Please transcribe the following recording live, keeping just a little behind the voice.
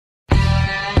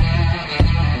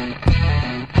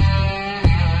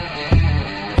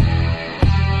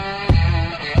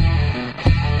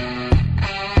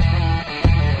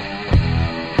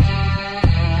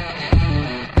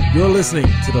listening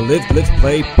to the Live, Live,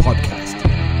 Play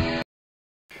podcast.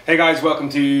 Hey guys, welcome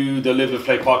to the Live, Live,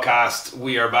 Play podcast.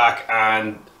 We are back,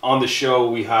 and on the show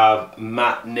we have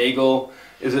Matt Nagle.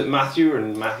 Is it Matthew or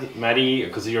Matty?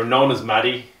 Because you're known as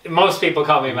Matty. Most people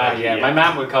call me Matty, yeah. My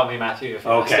mum would call me Matthew. If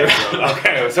okay,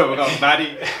 so we'll call him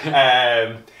Matty.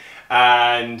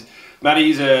 And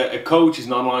Matty's a coach, he's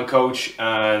an online coach,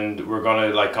 and we're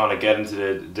going to kind of get into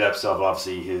the depths of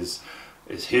obviously his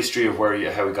history of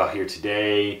how he got here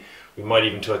today. We might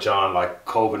even touch on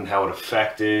COVID and how it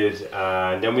affected,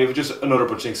 and then we have just another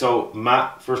bunch of things. So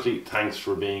Matt, firstly, thanks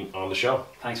for being on the show.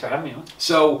 Thanks for having me on.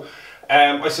 So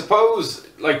I suppose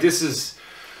this is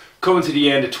coming to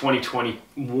the end of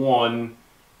 2021.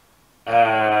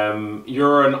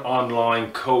 You're an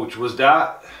online coach. Were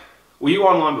you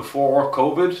online before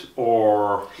COVID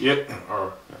or?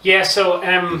 Yeah, so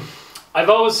I've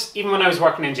always, even when I was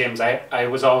working in gyms, I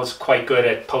was always quite good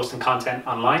at posting content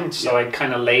online, so I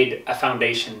kind of laid a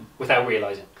foundation without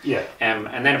realizing. Yeah.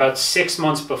 And then about 6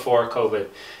 months before COVID,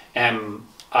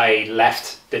 I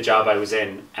left the job I was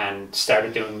in and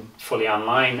started doing fully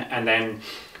online, and then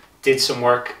did some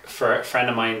work for a friend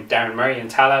of mine, Darren Murray in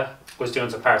Tala, was doing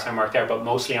some part-time work there, but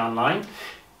mostly online.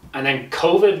 And then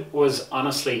COVID was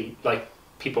honestly,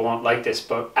 people won't like this,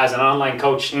 but as an online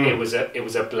coach, it was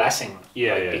a blessing.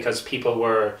 Because people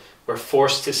were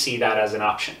forced to see that as an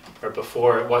option. Or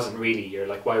before it wasn't really. You're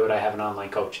like, why would I have an online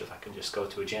coach if I can just go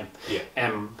to a gym? Yeah.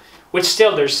 Which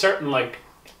still, there's certain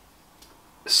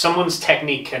someone's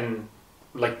technique can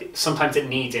sometimes it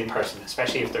needs in person,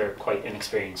 especially if they're quite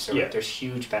inexperienced. So there's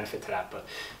huge benefit to that. But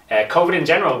COVID in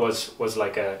general was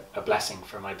like a blessing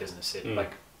for my business.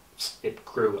 It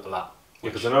grew a lot.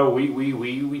 Because I know we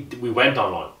went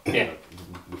online. Yeah.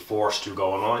 We were forced to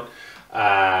go online,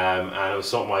 and it was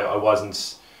something I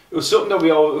wasn't. It was something that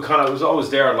it was always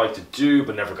there I'd like to do,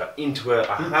 but never got into it.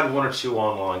 I had one or two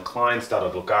online clients that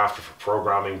I'd look after for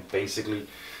programming, basically,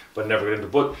 but never got into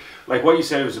it. But what you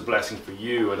said, it was a blessing for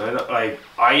you, and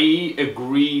I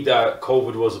agree that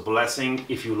COVID was a blessing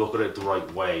if you look at it the right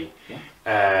way.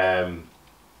 Yeah.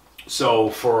 So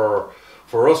for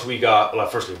us, we got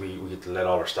firstly we had to let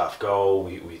all our staff go.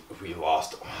 We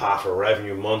lost half our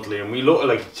revenue monthly, and we look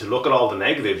at all the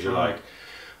negatives. You're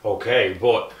okay,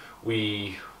 but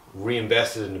we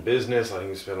reinvested in the business. I think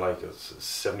we spent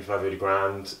 75, 80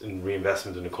 grand in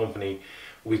reinvestment in the company.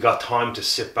 We got time to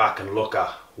sit back and look at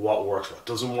what works, what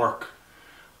doesn't work,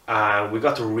 and we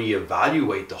got to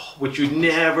reevaluate which you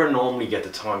never normally get the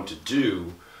time to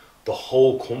do, the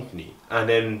whole company. And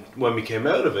then when we came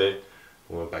out of it,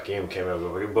 we went back in, came out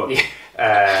of it, but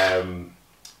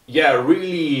it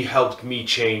really helped me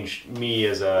change me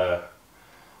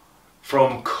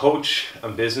from coach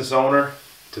and business owner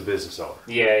to business owner.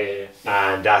 Yeah.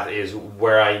 And that is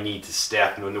where I need to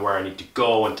step and where I need to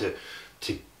go, and to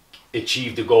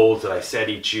achieve the goals that I set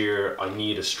each year. I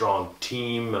need a strong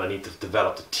team, and I need to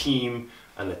develop the team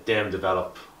and let them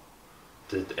develop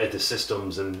the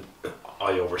systems, and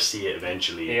I oversee it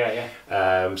eventually. Yeah.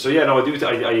 I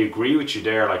agree with you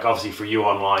there. Obviously for you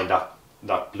online,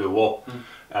 that blew up.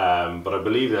 But I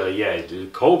believe that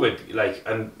COVID,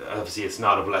 and obviously it's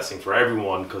not a blessing for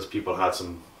everyone, because people had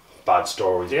some bad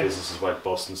stories, businesses went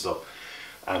bust and stuff,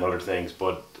 and other things.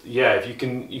 But if you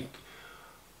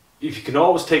can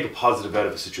always take a positive out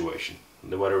of a situation,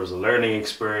 whether it was a learning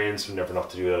experience, never not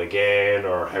to do that again,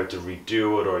 or how to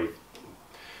redo it, or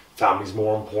family's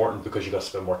more important because you got to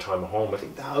spend more time at home. I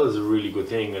think that was a really good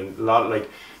thing, and a lot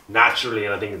naturally,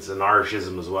 and I think it's an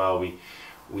Irishism as well.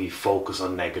 We focus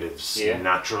on negatives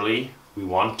naturally. We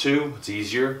want to. It's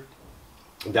easier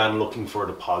than looking for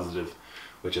the positive,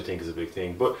 which I think is a big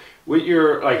thing. But with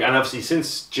your and obviously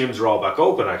since gyms are all back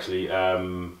open, actually,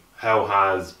 how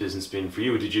has business been for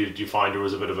you? Did you find there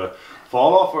was a bit of a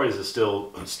fall off, or is it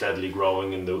still steadily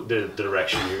growing in the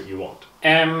direction you want?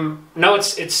 No,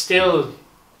 it's still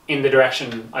in the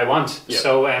direction I want. Yeah.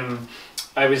 So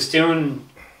I was doing,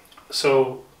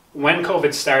 when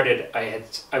COVID started,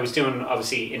 I was doing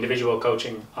obviously individual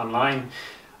coaching online.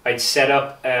 I'd set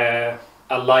up a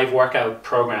live workout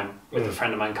program with a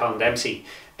friend of mine, Colin Dempsey,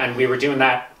 and we were doing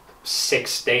that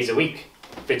 6 days a week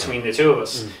between the two of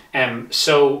us.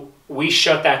 So we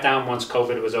shut that down once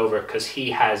COVID was over, because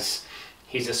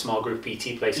he's a small group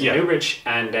PT place in Newbridge,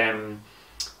 and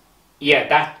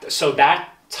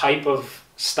that type of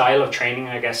style of training,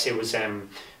 I guess it was,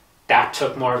 that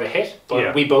took more of a hit,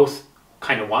 but we both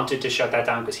kind of wanted to shut that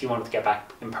down because he wanted to get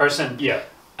back in person.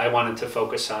 I wanted to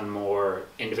focus on more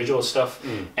individual stuff,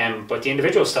 but the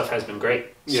individual stuff has been great.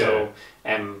 So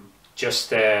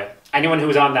anyone who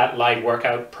was on that live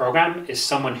workout program is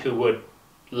someone who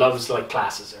loves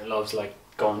classes, or loves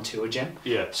going to a gym.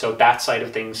 Yeah. So that side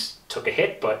of things took a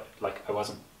hit, but like I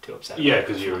wasn't too upset. Yeah,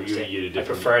 because you did I different.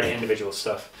 prefer the individual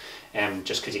stuff,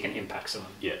 just because you can impact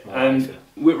someone. Yeah, more, and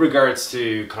with regards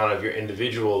to kind of your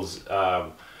individuals,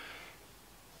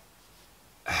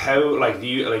 how like do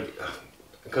you like?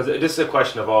 Because this is a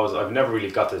question I've never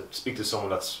really got to speak to someone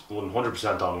that's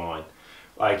 100% online.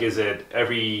 Like, is it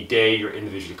every day you're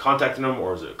individually contacting them,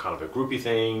 or is it kind of a groupie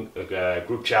thing, like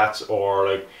group chats, or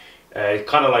like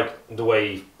kind of like the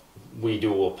way we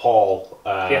do with Paul?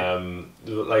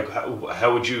 Like,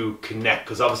 how would you connect?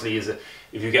 Because obviously,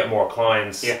 if you get more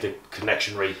clients, the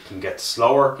connection rate can get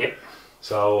slower. Yeah.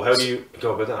 So how do you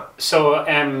go about that? So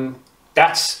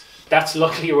that's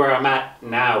luckily where I'm at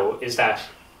now, is that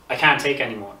I can't take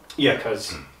anymore. Yeah.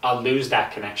 Because I'll lose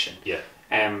that connection. Yeah.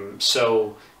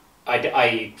 So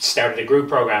I started a group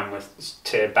program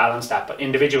to balance that, but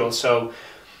individual. So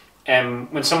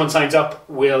when someone signs up,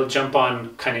 we'll jump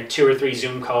on kind of 2 or 3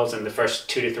 Zoom calls in the first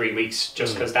 2 to 3 weeks,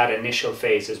 just because that initial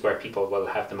phase is where people will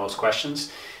have the most questions.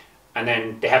 And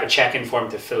then they have a check-in form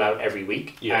to fill out every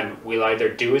week. Yeah. And we'll either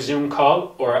do a Zoom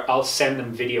call or I'll send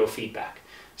them video feedback.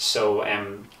 So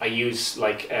I use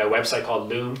like a website called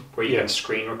Loom, where you can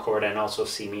screen record and also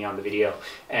see me on the video.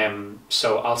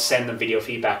 So I'll send them video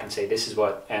feedback and say, this is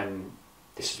what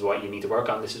you need to work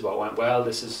on, this is what went well,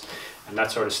 and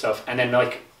that sort of stuff. And then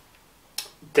like,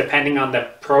 depending on the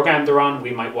program they're on,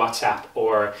 we might WhatsApp,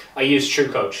 or I use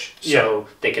TrueCoach, so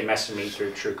they can message me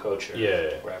through TrueCoach or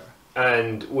wherever.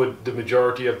 And would the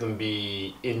majority of them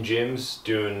be in gyms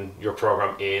doing your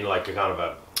program in like a kind of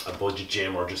a budget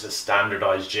gym or just a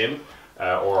standardized gym,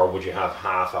 or would you have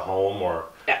half at home? Or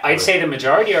I'd say the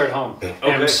majority are at home.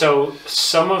 Okay. So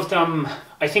some of them,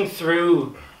 I think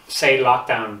through say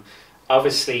lockdown,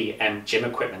 obviously gym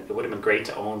equipment, it would have been great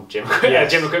to own gym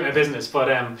equipment business, but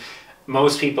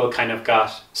most people kind of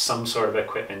got some sort of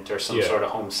equipment or some sort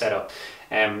of home setup.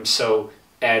 So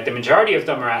the majority of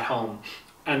them are at home,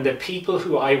 and the people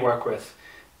who I work with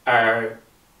are,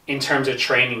 in terms of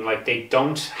training, like they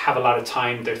don't have a lot of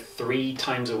time. They're 3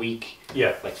 times a week,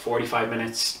 like 45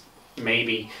 minutes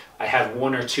maybe. I have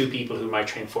 1 or 2 people who might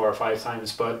train 4 or 5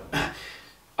 times, but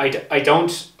I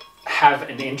don't have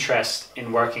an interest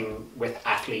in working with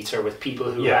athletes or with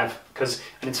people who have,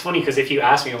 and it's funny because if you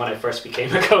asked me when I first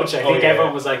became a coach, I think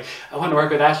everyone was like, I want to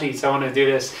work with athletes, I want to do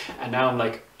this, and now I'm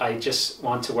like, I just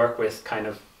want to work with kind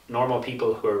of normal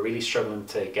people who are really struggling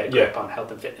to get a grip on health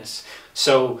and fitness.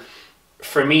 So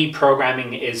for me,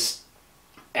 programming is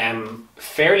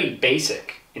fairly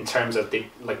basic in terms of they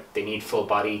need full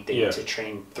body, they need to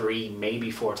train 3,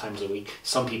 maybe 4 times a week,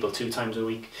 some people 2 times a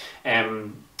week,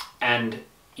 and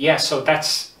so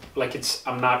that's like,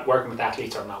 I'm not working with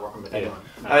athletes, or I'm not working with anyone.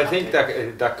 I think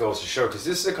that goes to show, because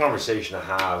this is a conversation I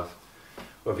have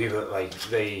when people like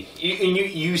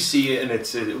you see it,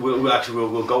 and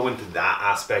we'll go into that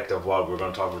aspect of what we're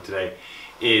going to talk about today.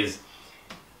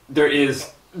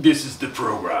 This is the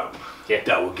program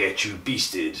that will get you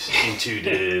beasted into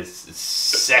the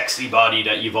sexy body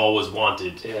that you've always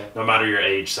wanted, no matter your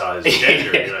age, size,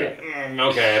 gender. You're like,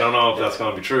 okay, I don't know if that's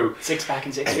going to be true. 6-pack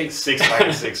in 6 weeks. 6-pack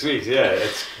in 6 weeks,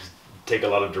 it's take a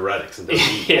lot of diuretics, and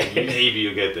maybe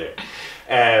you'll get there.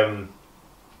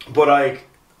 But I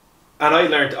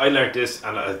learned this,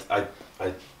 and I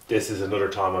this is another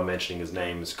time I'm mentioning his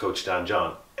name, is Coach Dan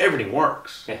John. Everything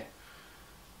works. Yeah.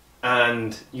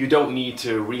 And you don't need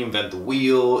to reinvent the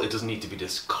wheel. It doesn't need to be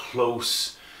this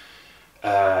closed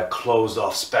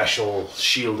off special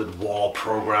shielded wall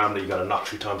program that you got to knock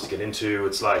 3 times to get into.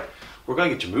 It's like, we're going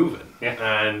to get you moving. Yeah.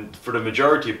 And for the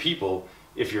majority of people,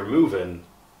 if you're moving,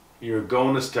 you're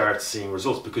going to start seeing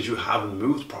results because you haven't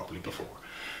moved properly before.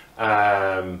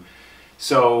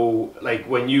 So like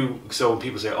when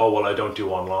people say, oh, well, I don't do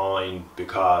online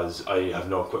because I have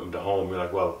no equipment at home. You're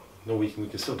like, well, no, we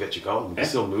can still get you going. We can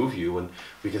still move you, and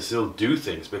we can still do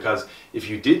things. Because if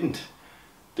you didn't,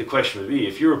 the question would be,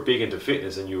 if you're big into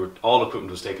fitness and all equipment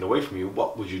was taken away from you,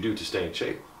 what would you do to stay in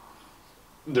shape?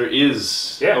 There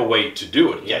is a way to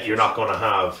do it. Yeah, you're not going to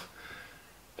have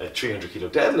a 300 kilo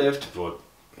deadlift, but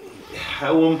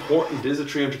how important is a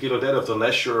 300 kilo deadlift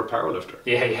unless you're a powerlifter?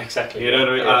 Yeah, exactly. You know what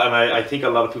I mean? Yeah. And I think a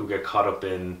lot of people get caught up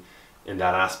in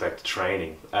that aspect of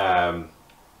training.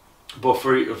 But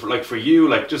for you,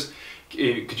 like, just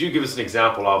could you give us an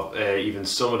example of even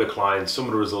some of the clients, some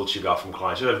of the results you got from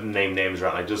clients? You don't have to name names,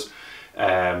 right? Like just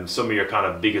some of your kind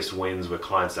of biggest wins with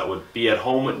clients that would be at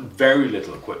home with very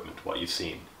little equipment. What you've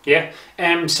seen? Yeah.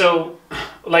 So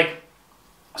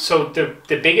the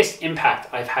biggest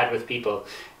impact I've had with people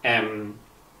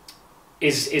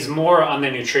is more on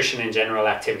the nutrition and general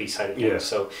activity side of things. Yeah.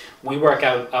 So we work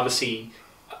out, obviously,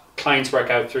 clients work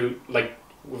out through, like,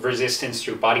 resistance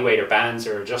through body weight or bands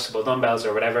or adjustable dumbbells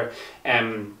or whatever,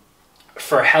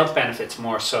 for health benefits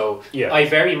more so. Yeah. I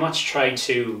very much try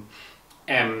to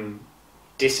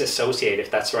disassociate, if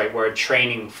that's the right word,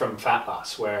 training from fat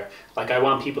loss, where like I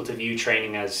want people to view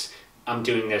training as I'm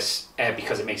doing this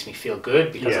because it makes me feel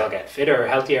good, because I'll get fitter or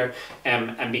healthier,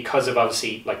 and because of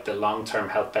obviously like the long-term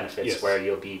health benefits where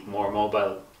you'll be more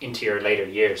mobile into your later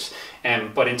years.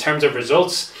 But in terms of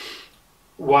results,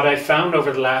 what I found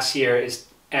over the last year is,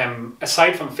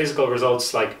 aside from physical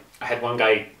results, like I had one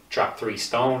guy drop 3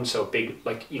 stone, so big,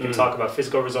 like you can talk about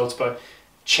physical results, but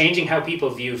changing how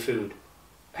people view food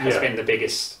has been the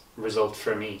biggest result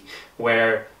for me,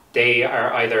 where they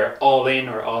are either all in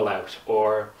or all out,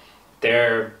 or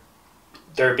they're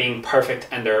being perfect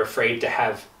and they're afraid to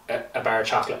have a bar of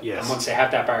chocolate. And once they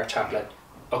have that bar of chocolate,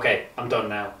 okay, I'm done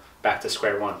now, back to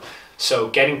square one. So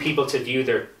getting people to view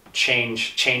their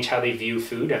change how they view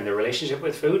food and their relationship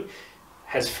with food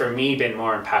has for me been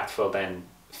more impactful than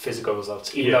physical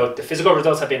results, even though the physical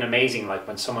results have been amazing, like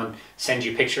when someone sends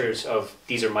you pictures of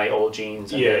these are my old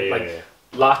jeans, and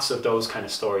lots of those kind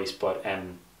of stories, but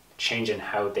changing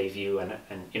how they view and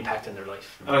impacting their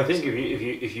life. And I think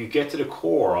if you get to the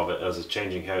core of it, as it's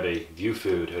changing how they view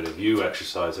food, how they view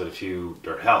exercise, how they view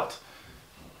their health,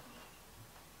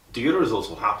 the other results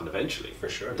will happen eventually. For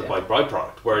sure. The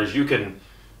byproduct. Whereas you can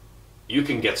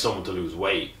get someone to lose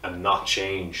weight and not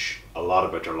change a lot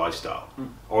about their lifestyle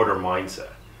or their mindset,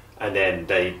 and then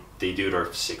they do their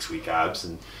 6-week abs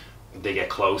and they get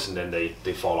close, and then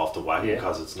they fall off the wagon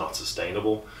because it's not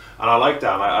sustainable. And I like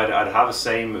that. And I'd have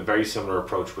a very similar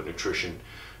approach with nutrition,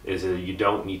 is that you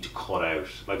don't need to cut out,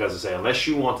 like as I say, unless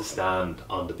you want to stand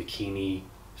on the bikini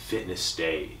fitness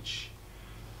stage,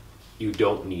 you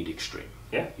don't need extreme.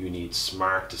 You need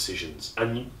smart decisions,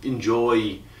 and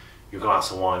enjoy your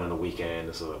glass of wine on a weekend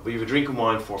and stuff. But if you're drinking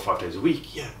wine 4 or 5 days a week,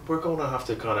 we're going to have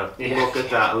to kind of look at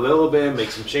that a little bit,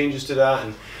 make some changes to that,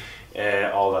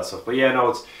 and all that stuff. But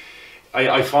it's,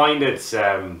 I find it's,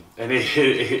 and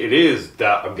it is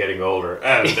that I'm getting older,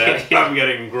 and I'm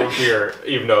getting grumpier,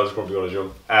 even though I was grumpy on a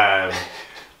jump.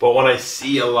 But when I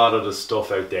see a lot of the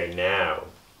stuff out there now,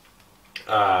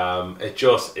 I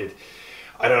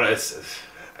don't know,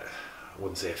 I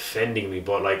wouldn't say offending me,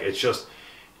 but like, it's just,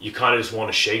 you kind of just want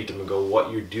to shake them and go,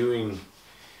 what you're doing,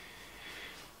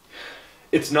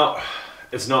 it's not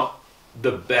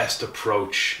the best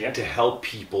approach to help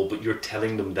people, but you're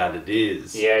telling them that it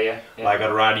is. Like,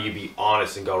 I'd rather you be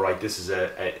honest and go, right, this is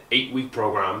a 8-week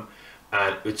program,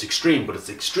 and it's extreme, but it's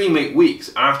extreme 8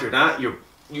 weeks. After that,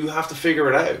 you have to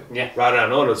figure it out. Rather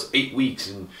than, oh, it's 8 weeks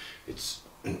and it's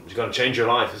going to change your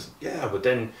life. But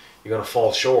then you're going to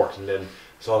fall short, and then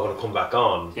it's all going to come back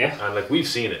on. And like, we've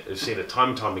seen it time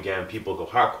and time again. People go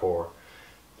hardcore,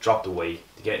 drop the weight,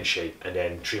 they get in shape, and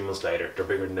then 3 months later they're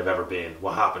bigger than they've ever been.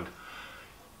 What happened?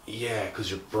 Because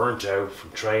you're burnt out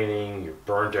from training, you're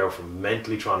burnt out from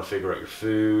mentally trying to figure out your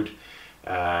food,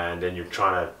 and then you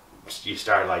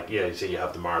start like, you say you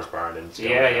have the Mars bar, and then it's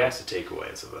it's the takeaway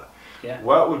and stuff like that.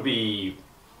 What would be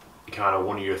kind of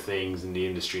one of your things in the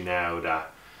industry now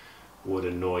that would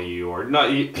annoy you, or not?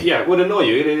 Would annoy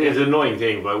you. It's an annoying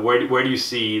thing, but where do you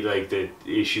see like the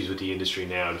issues with the industry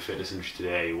now, the fitness industry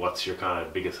today? What's your kind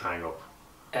of biggest hang up?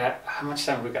 How much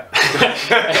time have we got?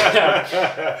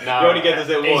 You only get to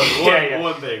say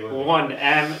one thing. One.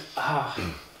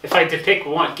 If I had to pick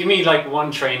one, give me like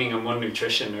one training and one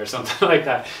nutrition or something like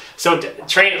that. So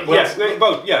training. Both.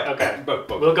 Okay. Both.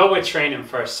 We'll go with training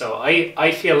first. So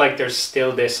I feel like there's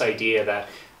still this idea that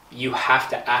you have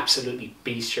to absolutely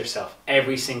beast yourself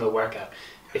every single workout.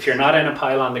 If you're not in a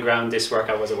pile on the ground, this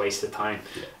workout was a waste of time.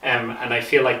 And I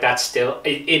feel like that's still,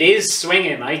 it is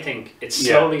swinging, I think. It's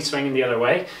slowly swinging the other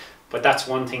way. But that's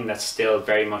one thing that still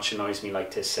very much annoys me,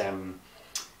 like this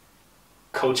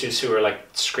coaches who are like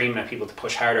screaming at people to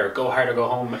push harder, go harder, go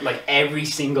home, like every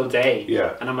single day.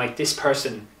 And I'm like, this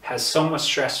person has so much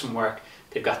stress from work.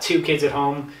 They've got 2 kids at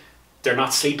home. They're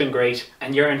not sleeping great,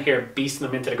 and you're in here beasting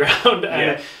them into the ground.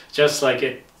 And just like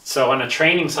it. So on a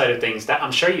training side of things, that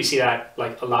I'm sure you see that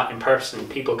like a lot in person.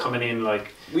 People coming in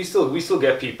like, we still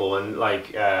get people, and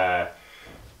like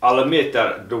I'll admit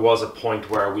that there was a point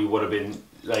where we would have been,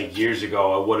 like years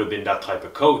ago, I would have been that type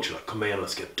of coach. Like, come in,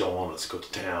 let's get done, let's go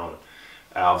to town.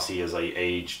 Obviously, as I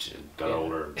aged and got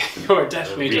older, you're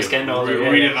definitely just getting older.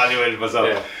 Reevaluated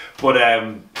myself. But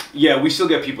we still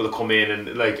get people to come in,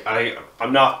 and like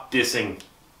I'm not dissing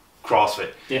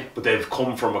CrossFit, but they've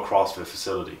come from a CrossFit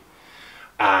facility,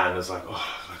 and it's like,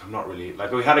 I'm not really,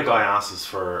 like, we had a guy ask us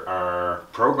for our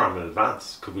program in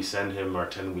advance. Could we send him our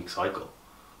 10-week cycle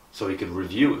so he could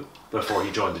review it before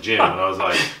he joined the gym? And I was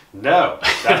like, no,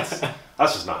 that's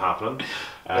just not happening.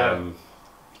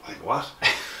 Like, what?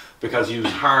 Because he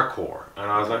was hardcore, and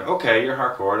I was like, okay, you're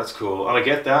hardcore, that's cool, and I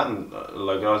get that, and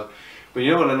but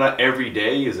you know what? Not every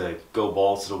day is a go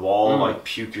balls to the wall, like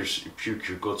puke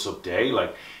your guts up day.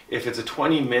 Like if it's a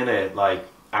 20-minute like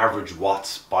average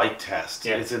watts bike test,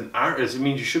 it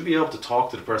means you should be able to talk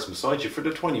to the person beside you for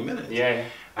the 20 minutes. Yeah.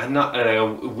 And not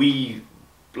we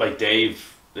like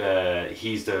Dave.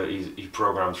 He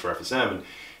programs for FSM, and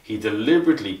he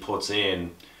deliberately puts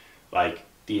in like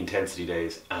the intensity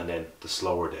days and then the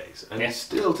slower days, and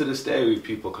still to this day we have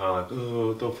people kind of like,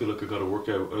 oh, don't feel like I got to work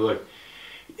out, or like,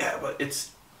 yeah, but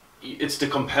it's the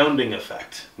compounding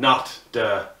effect, not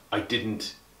the I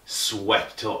didn't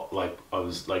sweat till like I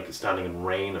was like standing in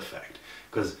rain effect,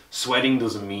 because sweating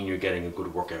doesn't mean you're getting a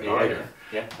good workout either.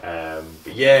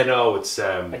 But yeah, no, it's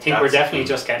I think we're definitely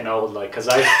just getting old, like, because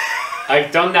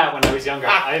I've done that when I was younger.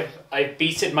 I've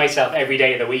beaten myself every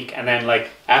day of the week, and then like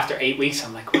after 8 weeks,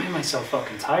 I'm like, why am I so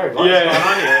fucking tired? What's going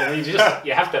on here? I mean,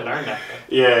 you have to learn that.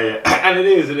 Yeah, and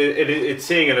it's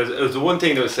saying it was the one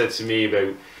thing that was said to me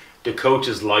about the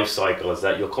coach's life cycle is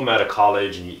that you'll come out of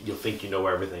college and you'll think you know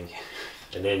everything,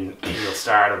 and then you'll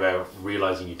start about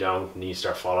realizing you don't, and then you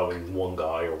start following one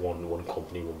guy or one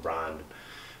company, one brand.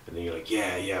 And then you're like,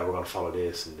 yeah, we're gonna follow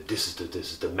this, and this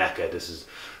is the mecca, this is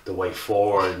the way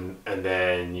forward, and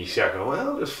then you start going,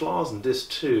 well, there's flaws in this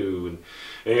too,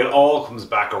 and it all comes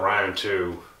back around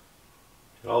to,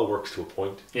 it all works to a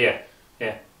point. Yeah.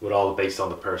 With all based on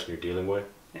the person you're dealing with.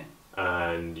 Yeah.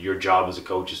 And your job as a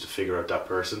coach is to figure out that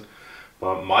person.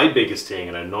 But my biggest thing,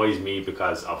 and it annoys me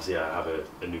because obviously I have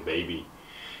a new baby,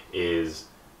 is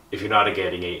if you're not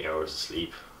getting 8 hours of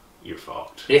sleep, you're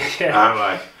fucked. Yeah. I'm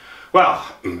like, well,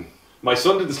 my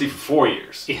son didn't sleep for 4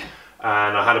 years, and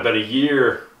I had about a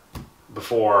year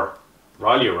before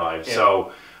Riley arrived,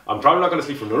 so I'm probably not going to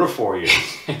sleep for another 4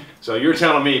 years. So you're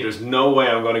telling me there's no way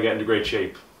I'm going to get into great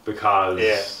shape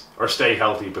because, or stay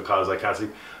healthy because I can't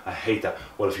sleep. I hate that.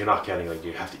 Well, if you're not getting, like,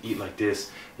 you have to eat like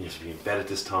this, and you have to be in bed at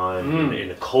this time,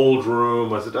 in a cold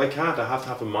room. I said, I can't, I have to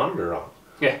have a monitor on,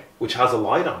 which has a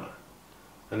light on it.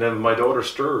 And then my daughter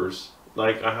stirs,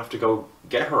 like, I have to go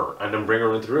get her and then bring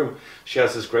her into the room. She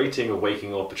has this great thing of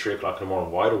waking up at 3 o'clock in the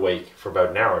morning wide awake for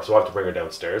about an hour, so I have to bring her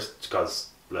downstairs because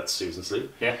lets Susan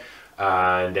sleep.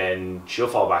 And then she'll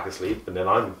fall back asleep, and then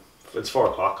it's 4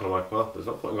 o'clock, and I'm like, well, there's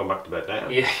no point in going back to bed now.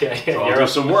 So I'll do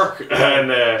some work.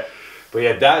 And but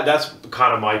yeah, that's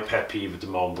kind of my pet peeve at the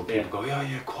moment. When people go,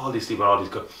 yeah, quality sleep, and all these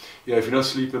go, yeah, if you're not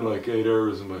sleeping like 8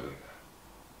 hours, I'm like,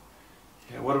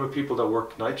 yeah, what about people that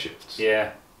work night shifts?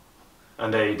 Yeah.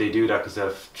 And they do that because they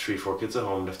have 3-4 kids at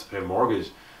home, they have to pay a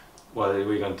mortgage. Well, are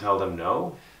you going to tell them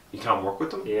no? You can't work with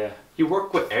them? Yeah. You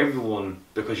work with everyone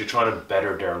because you're trying to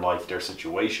better their life, their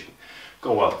situation.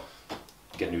 Go, well,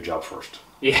 get a new job first.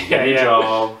 Get a new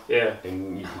job,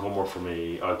 and you can come work for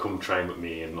me, or come train with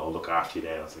me, and I'll look after you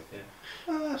then. It's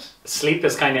like, sleep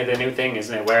is kind of the new thing,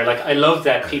 isn't it? Where, like, I love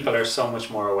that people are so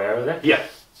much more aware of it. Yeah.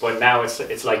 But now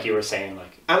it's like you were saying,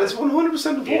 like... And it's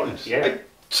 100% important. Yeah. I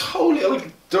totally,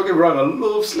 like, don't get me wrong, I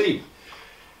love sleep.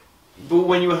 But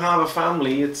when you have a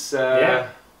family, it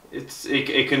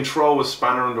can throw a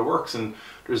spanner in the works, and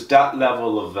there's that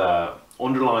level of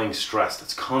underlying stress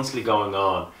that's constantly going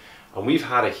on. And we've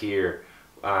had it here.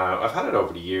 I've had it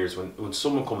over the years when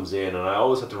someone comes in, and I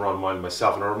always have to remind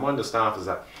myself, and I remind the staff, is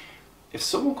that if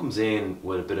someone comes in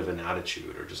with a bit of an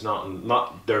attitude or just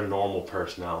not their normal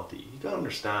personality, you gotta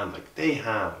understand, like, they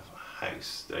have a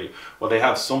house, they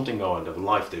have something going, they have a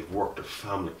life, they've worked, their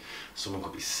family. Someone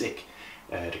could be sick,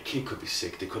 their kid could be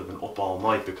sick, they could have been up all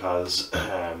night because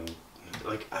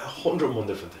like 101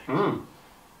 different things.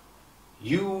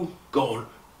 You going,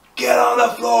 get on the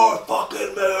floor,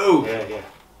 fucking move.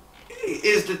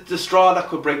 Is the straw that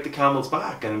could break the camel's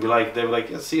back, and they were like,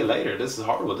 yeah, see you later, this is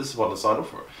horrible, this is what I signed up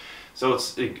for. So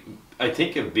I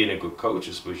think of being a good coach,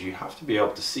 I suppose you have to be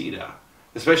able to see that,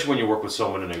 especially when you work with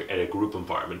someone in a group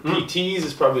environment. PTs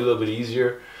is probably a little bit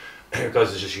easier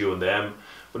because it's just you and them,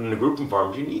 but in a group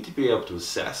environment you need to be able to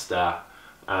assess that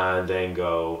and then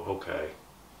go, okay,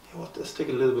 you know what, let's take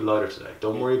it a little bit lighter today.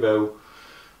 Don't worry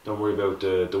about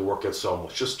the workout so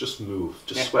much. Just move.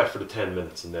 Just sweat for the 10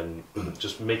 minutes, and then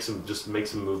just make some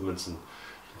movements, and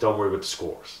don't worry about the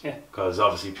scores. Because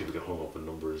obviously people get hung up in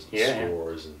numbers and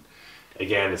scores, and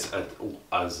again, it's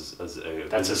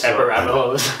that's a separate rabbit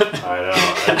hole.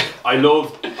 I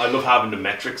know. I love having the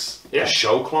metrics to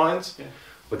show clients.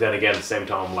 But then again, at the same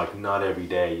time, like, not every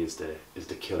day is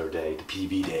the killer day, the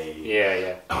PB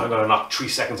day. I'm gonna knock 3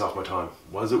 seconds off my time.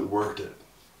 Was it worth it?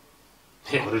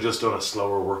 I could have just done a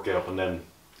slower workout, and then,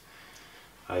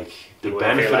 like, the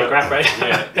benefit like crap, right?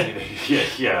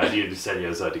 yeah, you said you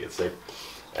decided to get sleep.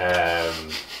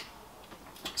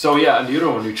 So yeah, and the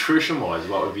other one, nutrition-wise,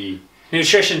 what would be...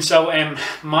 Nutrition. So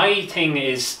my thing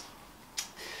is,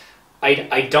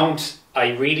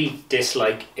 I really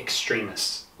dislike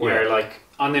extremists. Where like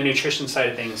on the nutrition side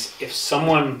of things, if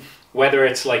someone, whether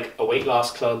it's like a weight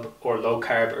loss club or low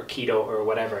carb or keto or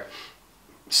whatever,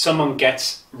 someone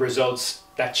gets results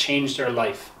that change their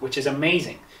life, which is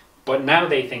amazing, but now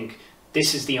they think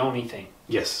this is the only thing.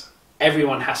 Yes.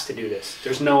 Everyone has to do this.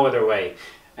 There's no other way,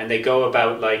 and they go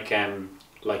about like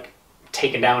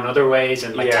taking down other ways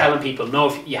and like telling people, no,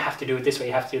 if you have to do it this way,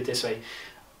 you have to do it this way.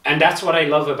 And that's what I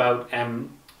love about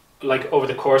like over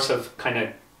the course of kind of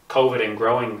COVID and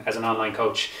growing as an online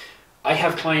coach, I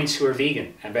have clients who are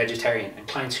vegan and vegetarian, and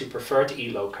clients who prefer to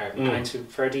eat low carb, and clients who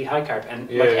prefer to eat high carb, and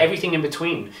like everything in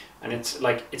between. And it's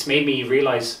like, it's made me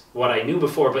realize what I knew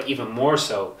before, but even more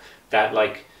so, that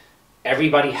like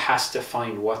everybody has to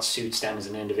find what suits them as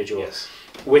an individual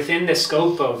within the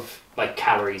scope of like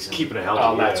calories and keeping it healthy,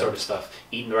 all that sort of stuff,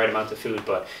 eating the right amount of food.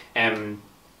 But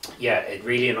it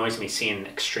really annoys me seeing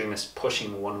extremists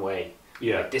pushing one way.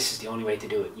 Like, this is the only way to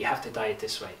do it. You have to diet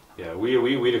this way. Yeah, we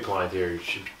had a client here.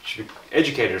 She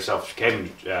educated herself. She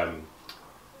came. It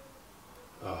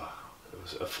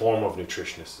was a form of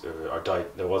nutritionist or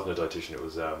diet. There wasn't a dietitian. It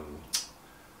was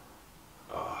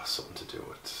something to do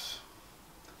with.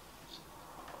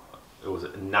 It was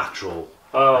a natural.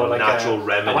 Natural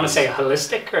remedy. I want to say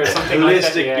holistic or something like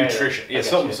that. Holistic nutrition. Yeah,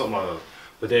 something like that.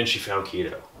 But then she found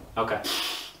keto. Okay.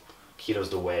 Keto's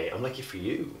the way. I'm like, for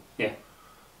you. Yeah.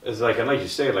 It's like, and like you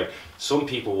say, like some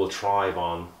people will thrive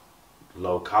on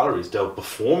low calories. They'll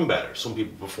perform better. Some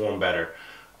people perform better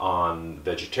on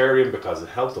vegetarian because it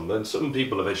helps them. Then some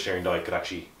people, a vegetarian diet could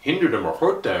actually hinder them or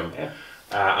hurt them. Yeah.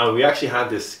 And we actually had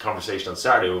this conversation on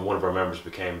Saturday when one of our members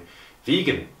became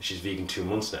vegan. She's vegan 2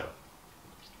 months now.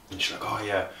 And she's like, oh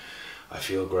yeah, I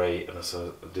feel great. And I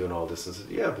said, I'm doing all this. And I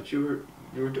said, yeah, but you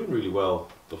were doing really well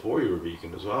before you were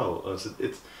vegan as well. And I said,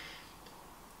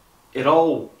 it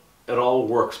all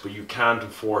works, but you can't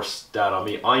enforce that on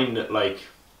me. I'm like,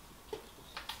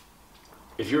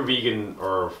 if you're vegan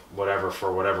or whatever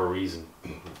for whatever reason,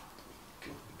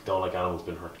 don't like animals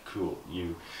being hurt, cool.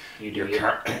 Your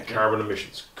carbon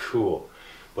emissions, cool.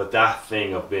 But that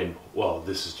thing of being, well,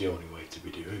 this is the only way to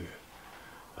be doing it.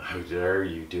 And how dare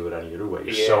you do it any other way?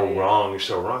 You're so wrong. You're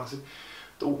so wrong. So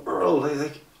the world,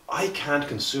 like, I can't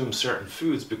consume certain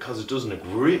foods because it doesn't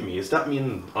agree with me. Does that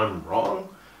mean I'm wrong?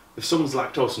 If someone's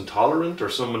lactose intolerant or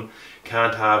someone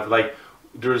can't have, like,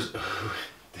 there's,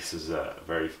 this is a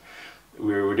very,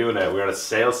 we were at a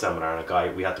sales seminar and a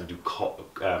guy, we had to do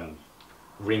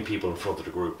ring people in front of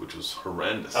the group, which was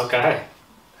horrendous. Okay.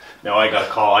 Now I got a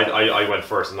call, I went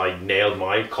first and I nailed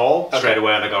my call straight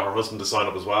away, and I got her husband to sign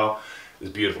up as well. It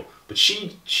was beautiful. But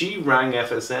she rang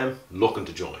FSM looking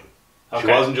to join. She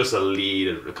wasn't just a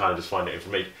lead, kind of just find out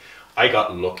information. I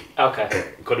got lucky. Okay.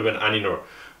 It could have been any number.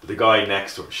 But the guy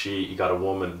next to her, he got a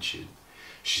woman,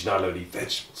 she's not allowed to eat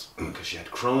vegetables because she had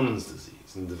Crohn's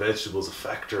disease and the vegetables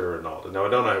affect her and all that. Now I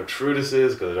don't know how true this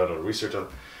is because I don't know the research on it.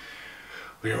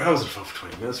 We were out for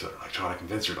 20 minutes with her, like trying to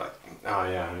convince her, like, oh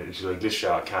yeah, and she's like, this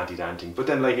shot, can't eat anything. But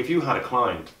then, like, if you had a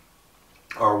client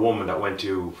or a woman that went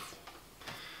to,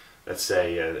 let's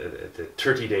say, the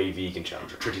 30-day vegan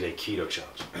challenge or 30-day keto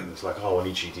challenge, and it's like, oh, I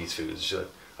need to eat these foods. She's like,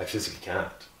 I physically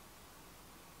can't.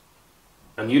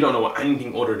 And you don't know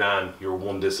anything other than your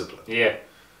one discipline. Yeah.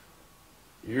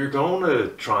 You're going to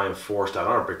try and force that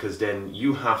on her because then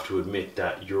you have to admit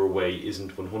that your way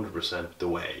isn't 100% the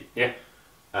way. Yeah.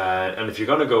 And if you're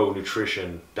going to go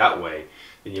nutrition that way,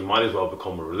 then you might as well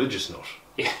become a religious nut.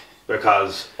 Yeah.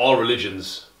 Because all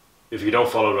religions, if you don't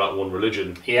follow that one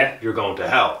religion, you're going to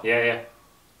hell. Yeah, yeah.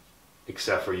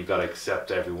 Except for you got to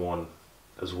accept everyone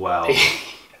as well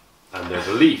and their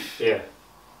belief. Yeah.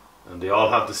 And they all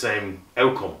have the same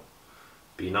outcome.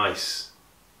 Be nice,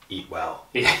 eat well.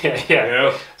 Yeah, yeah. You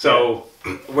know? So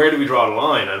where do we draw the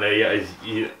line? And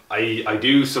I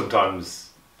do sometimes,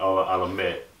 I'll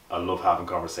admit, I love having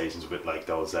conversations with like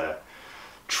those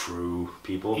true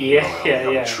people. Yeah,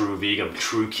 I'm a true vegan,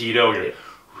 true keto. You're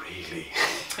really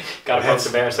gotta poke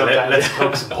some bear sometimes. Let's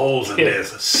poke some holes in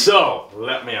this. So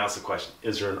let me ask the question: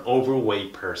 is there an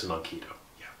overweight person on keto?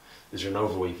 Yeah. Is there an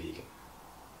overweight vegan?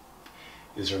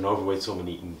 Is there an overweight someone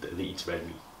that eats red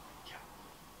meat? Yeah.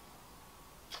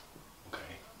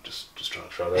 Okay, just trying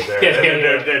to throw that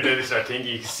there. They start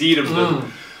thinking. You can see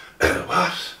them.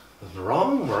 What?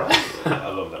 Wrong, right? I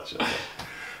love that shit.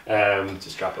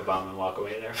 Just drop a bomb and walk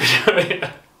away there for sure.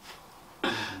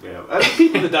 Yeah,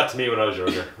 people did that to me when I was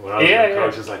younger. When I was a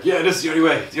coach, it's like, yeah, this is the only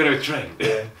way. It's the only way to train.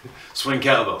 Yeah. Swing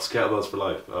kettlebells for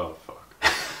life. Oh fuck,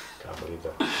 can't believe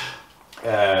that.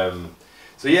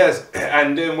 So yes,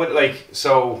 and then what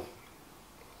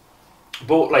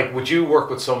but like, would you work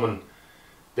with someone?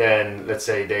 Then let's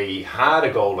say they had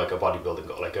a goal, like a bodybuilding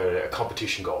goal, like a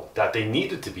competition goal, that they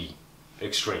needed to be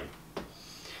extreme.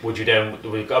 Would you then,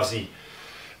 obviously,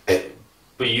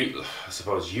 but I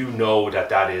suppose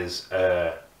that is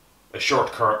a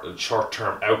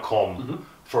short-term outcome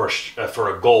for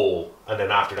a goal, and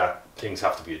then after that things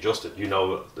have to be adjusted.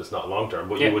 It's not long-term,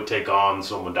 but you would take on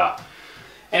someone that.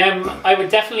 I would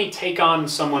definitely take on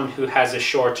someone who has a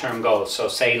short-term goal. So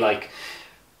say like,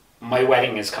 my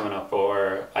wedding is coming up,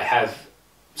 or I have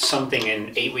something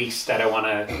in 8 weeks that I want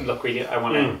to I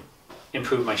want to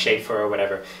improve my shape for, or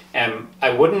whatever. I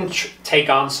wouldn't take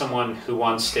on someone who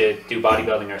wants to do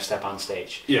bodybuilding or step on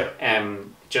stage. Yeah.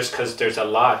 Just because there's a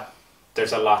lot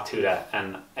to that,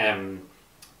 and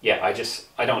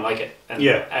I don't like it.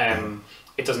 And,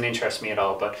 it doesn't interest me at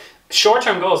all. But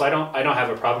short-term goals, I don't have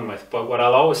a problem with. But what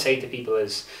I'll always say to people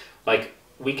is, like,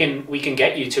 we can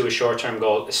get you to a short-term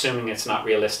goal, assuming it's not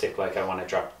realistic. Like, I want to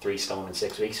drop 3 stone in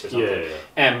 6 weeks or something.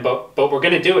 Yeah. But we're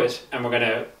going to do it, and we're going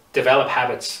to develop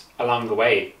habits along the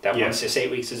way. That once this 8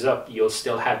 weeks is up, you'll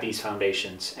still have these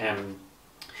foundations.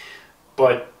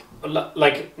 But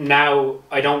like now,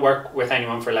 I don't work with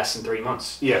anyone for less than 3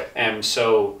 months. Yeah.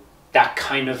 So that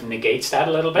kind of negates that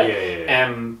a little bit.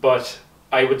 Yeah. But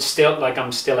I would still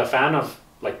I'm still a fan of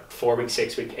like 4 week,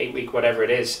 6 week, 8 week, whatever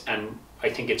it is, and I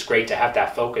think it's great to have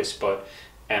that focus, but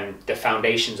the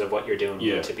foundations of what you're doing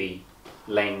need to be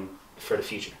laying for the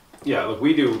future. Yeah, look,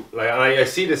 we do, like, and I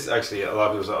see this actually, a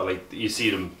lot of people, like, you see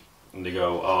them and they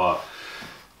go,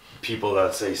 people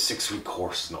that say 6 week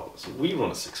course, no, so we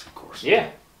run a 6 week course. Yeah.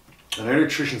 And our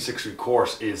nutrition 6 week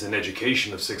course is an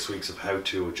education of 6 weeks of how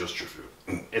to adjust your food.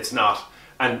 It's not,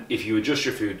 and if you adjust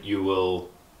your food, you will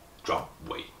drop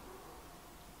weight.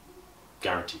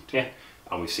 Guaranteed. Yeah.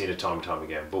 And we've seen it time and time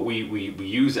again. But we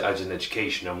use it as an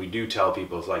education, and we do tell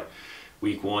people, it's like,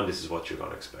 week 1, this is what you're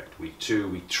going to expect. Week 2,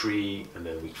 week 3, and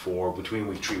then week 4. Between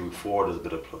week 3 and week 4, there's a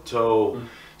bit of plateau.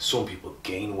 Some people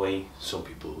gain weight, some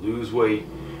people lose weight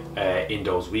in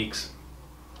those weeks.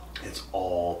 It's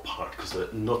all part, because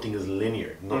nothing is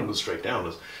linear, nothing goes straight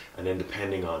down. And then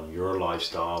depending on your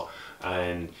lifestyle,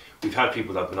 and we've had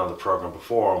people that have been on the program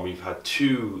before, and we've had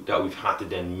 2 that we've had to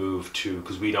then move to,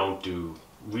 because we don't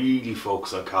really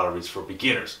focus on calories for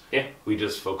beginners. Yeah. We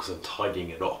just focus on tidying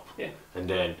it up. Yeah. And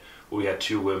then we had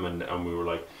 2 women, and we were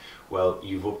like, well,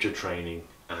 you've upped your training,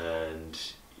 and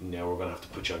now we're going to have to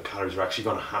put you on calories. We're actually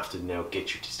going to have to now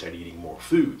get you to start eating more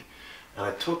food. And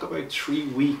it took about 3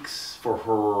 weeks for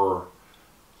her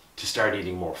to start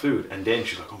eating more food. And then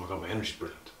she's like, oh my God, my energy's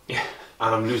brilliant. Yeah.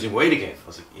 And I'm losing weight again. I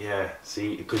was like, yeah,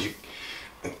 see, because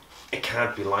it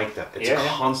can't be like that. It's a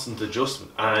constant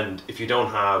adjustment. And if you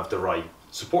don't have the right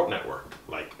support network,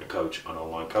 like a coach, an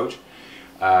online coach,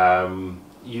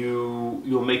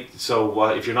 you'll make, so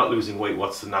what if you're not losing weight,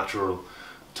 what's the natural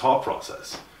thought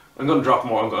process? I'm going to drop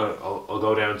more. I'll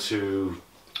go down to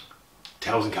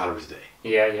 1,000 calories a day.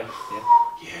 Yeah,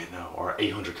 no, or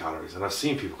 800 calories. And I've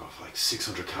seen people go for like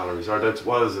 600 calories, or that's,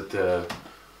 what is it,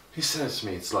 he says to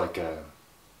me, it's like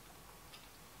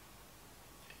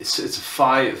it's a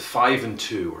 5 and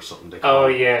 2 or something they call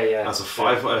it. Yeah. That's a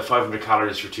 500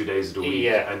 calories for 2 days of the week.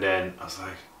 Yeah. And then I was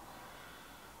like,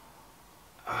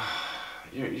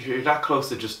 you're that close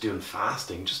to just doing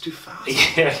fasting. Just do fasting.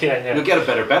 Yeah. You'll get a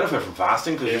better benefit from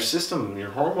fasting, because your system, your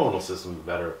hormonal system is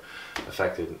better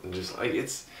affected. And just like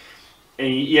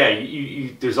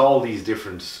you there's all these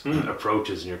different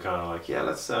approaches, and you're kind of like,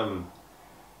 let's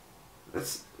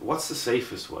what's the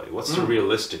safest way? What's the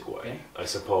realistic way? I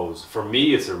suppose for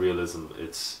me, it's a realism.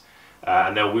 It's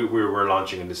and now we're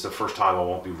launching, and this is the first time I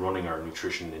won't be running our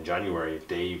nutrition in January.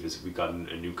 We got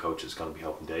a new coach that's going to be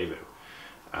helping Dave out.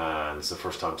 And it's the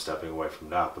first time stepping away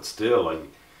from that, but still, like,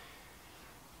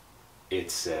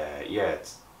 it's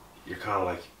you're kind of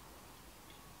like,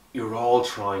 you're all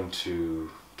trying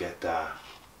to get that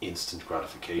instant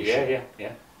gratification,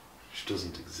 which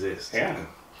doesn't exist.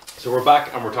 So we're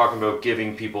back, and we're talking about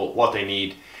giving people what they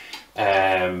need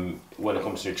when it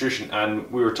comes to nutrition,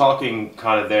 and we were talking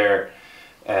kind of there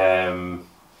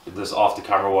this off the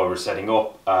camera while we were setting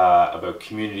up about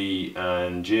community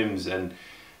and gyms, and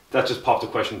that just popped a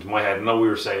question into my head. I know we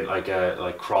were saying like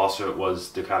CrossFit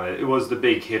was it was the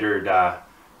big hitter that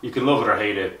you can love it or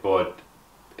hate it, but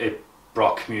it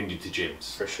brought community to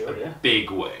gyms for sure, a big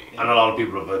way, and a lot of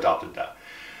people have adopted that.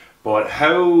 But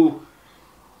how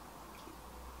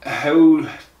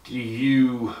do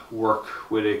you work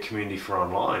with a community for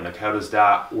online? Like, how does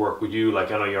that work with you?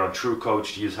 Like, I know you're on True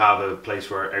Coach. Do you have a place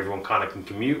where everyone kind of can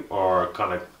commute, or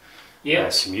kind of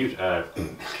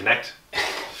connect?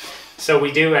 So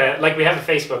we do like we have a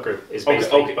Facebook group is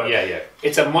basically, but yeah.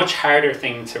 it's a much harder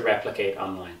thing to replicate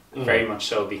online, very much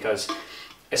so, because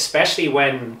especially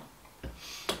when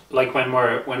we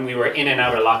were in and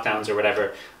out of lockdowns or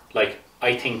whatever, like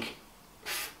I think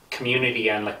community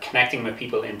and like connecting with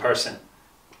people in person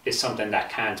is something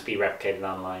that can't be replicated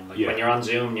online. Like when you're on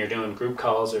Zoom, you're doing group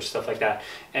calls or stuff like that.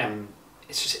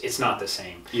 It's not the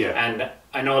same. Yeah. And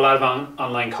I know a lot of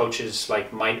online coaches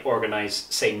like might organize,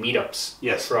 say, meetups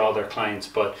for all their clients,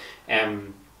 but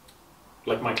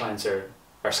like my clients are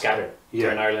scattered. Yeah.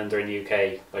 They're in Ireland, they're in the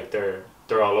UK, like they're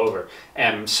all over.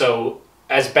 So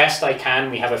as best I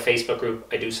can, we have a Facebook group.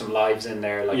 I do some lives in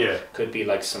there, like could be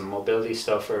like some mobility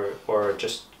stuff or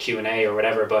just Q&A or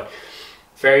whatever. But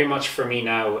very much for me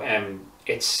now,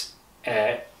 it's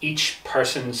each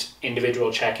person's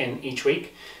individual check-in each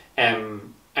week.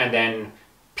 And then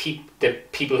the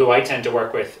people who I tend to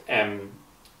work with,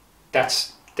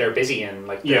 they're busy and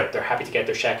like they're happy to get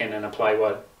their check-in and apply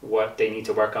what they need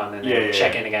to work on, and then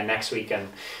check in again next week. And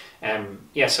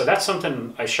so that's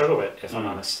something I struggle with, if I'm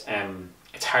honest.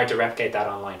 It's hard to replicate that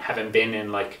online. Having been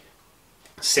in like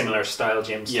similar style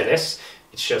gyms to this,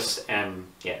 it's just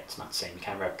it's not the same. You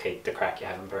can't replicate the crack you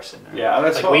have in person.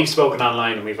 That's like we've spoken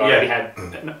online and we've already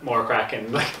had more crack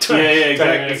in like 20,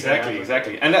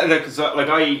 exactly. And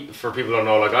for people who don't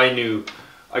know, like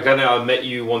I met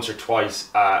you once or twice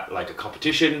at like a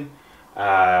competition.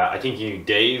 I think you knew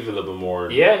Dave a little bit more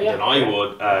than I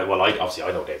would. Well, I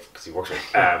know Dave because he works with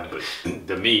but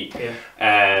than me.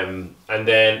 And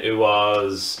then it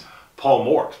was Paul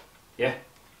Mort. Yeah.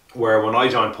 Where when I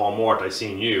joined Paul Mort, I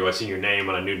seen your name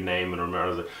and I knew the name and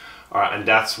remember and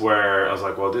that's where I was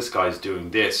like, well, this guy's doing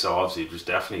this, so obviously there's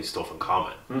definitely stuff in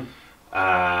common.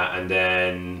 And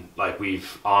then like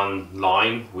we've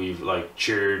like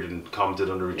cheered and commented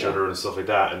under each other and stuff like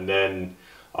that, and then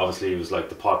obviously it was like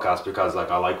the podcast because like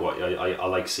I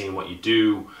like seeing what you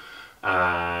do,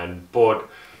 but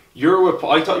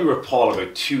I thought you were with Paul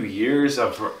about 2 years.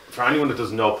 And for anyone that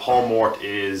doesn't know, Paul Mort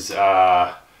is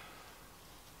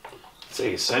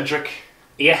say eccentric.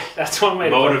 Yeah, that's one way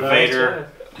to motivator,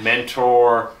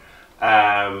 mentor.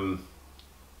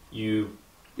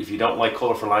 If you don't like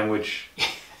colourful language,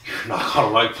 you're not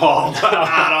gonna like Paul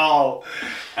at all.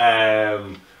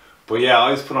 But yeah,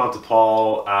 I was put on to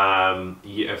Paul.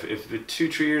 If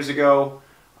 2-3 years ago,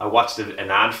 I watched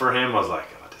an ad for him. I was like,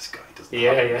 oh, this guy doesn't.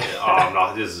 Oh, I'm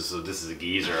not. This is a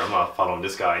geezer. I'm not following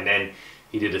this guy. And then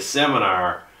he did a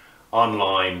seminar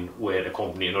online with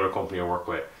another company I work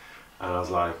with. And I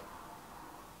was like,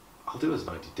 I'll do his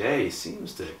 90 days.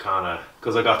 Seems to kind of,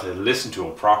 because I got to listen to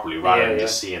him properly rather than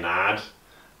just see an ad.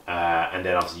 And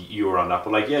then obviously you were on that.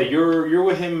 But like, you're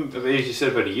with him, as you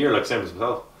said, about a year, like same as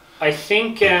myself. I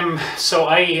think so.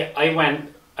 I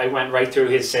went right through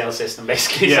his sales system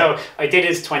basically. So I did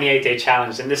his 28-day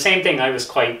challenge, and the same thing I was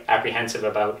quite apprehensive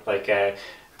about, like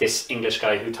this English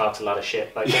guy who talks a lot of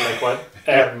shit. Like what?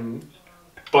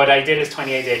 But I did his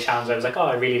 28-day challenge. I was like, oh,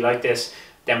 I really like this.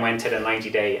 Then went to the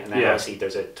 90-day, and then obviously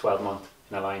there's a 12-month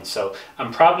in the line. So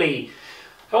I'm probably,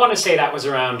 I want to say that was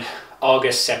around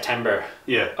August, September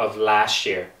of last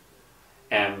year.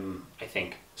 I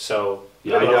think so.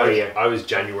 I was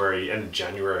end of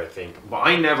January, I think. But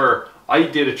I never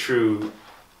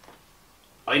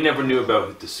knew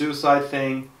about the suicide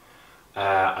thing.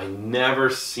 I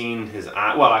never seen his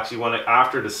ad. Well, actually,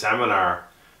 after the seminar,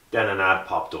 then an ad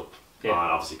popped up.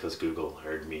 Obviously, because Google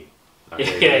heard me. On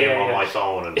my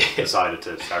phone and decided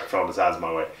to start throwing his ads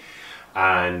my way.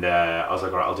 And I was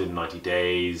like, all right, I'll do the 90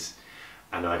 days.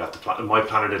 And then I got the plan. My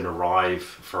planner didn't arrive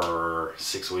for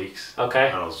 6 weeks. Okay.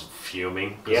 And I was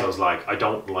fuming because I was like, I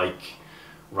don't like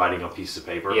writing on pieces of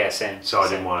paper. Yeah, same. So I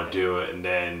didn't want to do it. And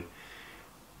then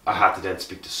I had to then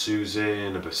speak to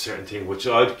Susan about certain things, which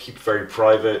I'd keep very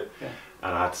private. Yeah.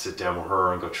 And I had to sit down with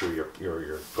her and go through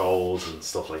your goals and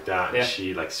stuff like that. And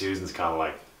she, like, Susan's kind of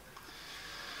like,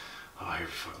 oh, you're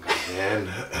fucking going again.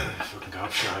 Fucking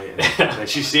gobshite. And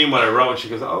she's seen what I wrote and she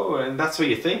goes, oh, and that's what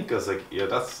you think? I was like, yeah,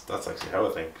 that's actually how I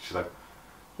think. She's like,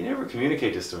 you never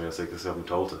communicate this to me. I was like, this is what I'm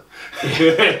told to.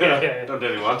 Don't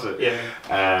really want to.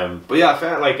 Yeah. But yeah, I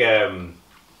felt like, and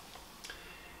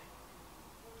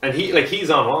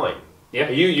he's online. Yeah.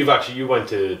 You went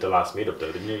to the last meetup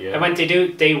though, didn't you? Yeah. I went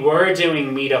to they were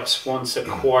doing meetups once a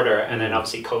quarter, and then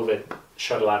obviously COVID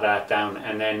shut a lot of that down.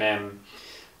 And then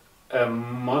a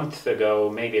month ago,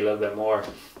 maybe a little bit more,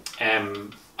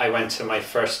 I went to my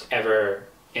first ever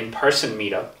in-person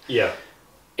meetup. Yeah.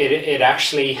 It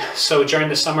actually, so during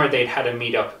the summer they'd had a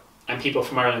meetup and people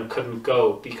from Ireland couldn't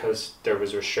go because there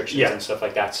was restrictions and stuff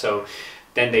like that. So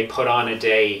then they put on a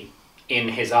day in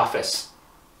his office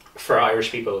for Irish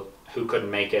people who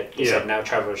couldn't make it. He said, now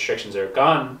travel restrictions are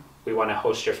gone, we want to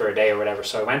host you for a day or whatever.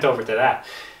 So I went over to that,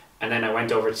 and then I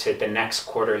went over to the next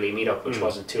quarterly meetup, which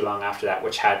wasn't too long after that,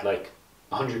 which had like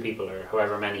 100 people or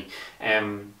however many,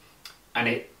 and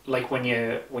it, like, when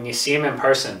you see him in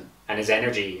person and his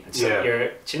energy and stuff,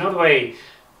 do you know the way,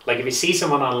 like, if you see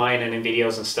someone online and in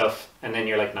videos and stuff, and then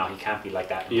you're like, no, he can't be like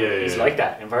that. He's like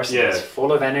that in person. He's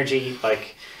full of energy.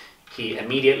 Like, he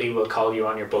immediately will call you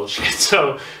on your bullshit.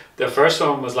 So the first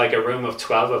one was like a room of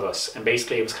 12 of us, and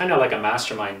basically it was kind of like a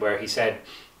mastermind where he said,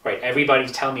 right, everybody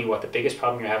tell me what the biggest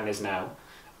problem you're having is now.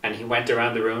 And he went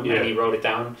around the room and he wrote it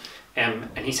down, and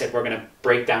he said, we're going to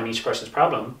break down each person's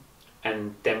problem,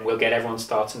 and then we'll get everyone's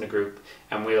thoughts in the group,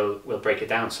 and we'll break it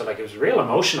down. So like, it was real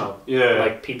emotional.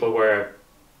 Like, people were,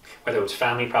 whether it was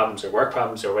family problems or work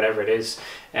problems or whatever it is,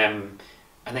 and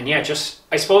then just,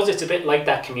 I suppose it's a bit like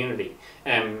that community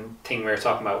thing we were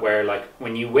talking about, where like,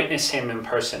 when you witness him in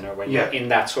person, or when you're in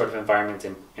that sort of environment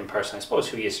in person, I suppose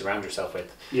who you surround yourself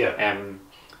with,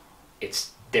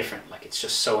 it's different. Like, it's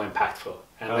just so impactful.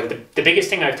 And like, the biggest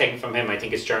thing I've taken from him, I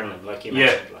think, is journaling, like you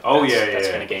mentioned. Like, that's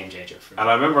been a game changer for me. And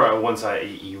I remember once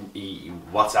he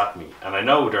WhatsApped me, and I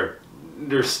know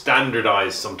they're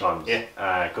standardized sometimes.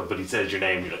 But he says your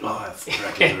name, you're like, oh, that's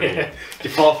correct.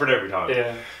 You fall for it every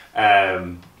time.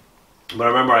 But I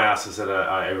remember I said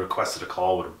I requested a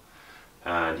call with him,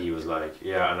 and he was like,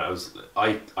 and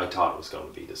I thought it was going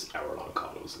to be this hour-long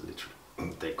call. It was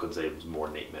literally, they couldn't say it was more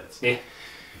than 8 minutes. And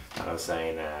I was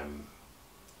saying,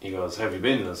 he goes, how have you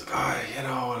been? And I was like, and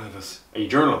he goes, are you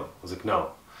journaling? I was like,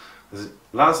 no. I said,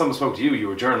 last time I spoke to you, you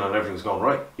were journaling and everything was going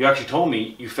right. You actually told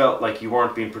me you felt like you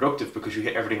weren't being productive because you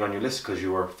hit everything on your list because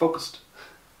you were focused.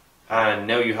 And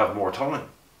now you have more time.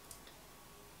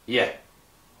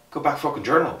 Go back fucking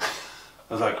journal.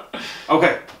 I was like,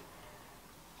 okay.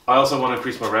 I also want to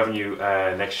increase my revenue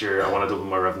next year. I want to double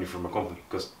my revenue from my company.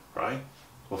 Because, right,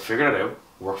 we'll figure it out,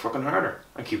 work fucking harder,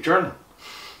 and keep journaling.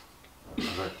 I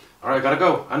was like, alright, gotta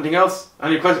go. Anything else?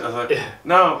 Any questions? I was like,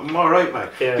 no, I'm alright,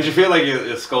 like. Because you feel like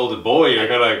a scolded boy. You're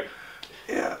kind of like,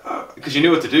 because you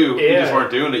knew what to do, you just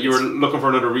weren't doing it. You were looking for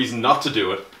another reason not to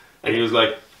do it. And he was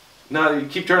like, no, you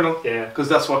keep journaling. Because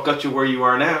that's what got you where you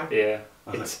are now. I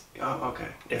was like, oh, okay.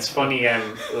 It's funny,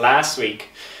 last week,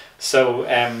 so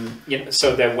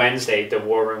so the Wednesday, the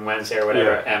War Room Wednesday or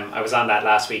whatever, I was on that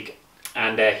last week,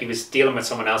 and he was dealing with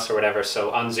someone else or whatever,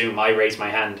 so on Zoom I raised my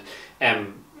hand,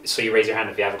 so you raise your hand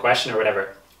if you have a question or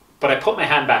whatever, but I put my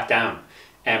hand back down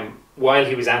while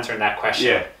he was answering that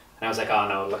question, and I was like, oh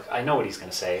no, look, I know what he's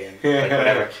going to say, and like,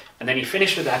 whatever, and then he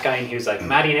finished with that guy, and he was like,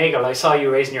 Matty Nagle, I saw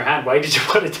you raising your hand, why did you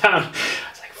put it down? I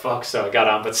was like, fuck, so I got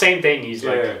on, but same thing, he's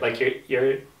like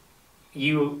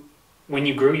you when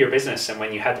you grew your business and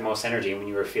when you had the most energy and when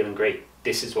you were feeling great,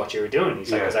 this is what you were doing. He's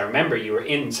like, because I remember you were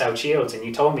in South Shields and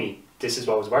you told me this is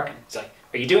what was working. He's like,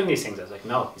 are you doing these things? I was like,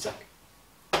 no. He's like,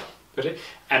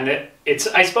 it's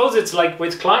I suppose it's like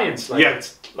with clients, like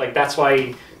it's like, that's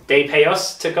why they pay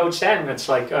us to coach them. It's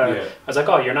like I was like,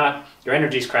 oh, your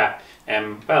energy's crap,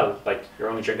 well, like, you're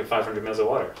only drinking 500 mils of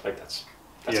water, like that's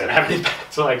gonna have an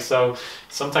impact. Like, so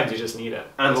sometimes you just need it.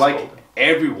 And like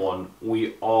everyone,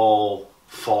 we all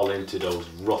fall into those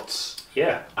ruts.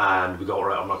 And we go,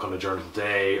 right, I'm not going to journal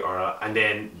today, and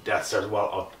then that starts,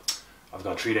 well, I've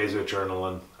got 3 days with journal,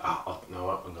 and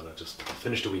no, I'm going to just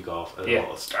finish the week off, and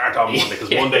I'll start on Monday, because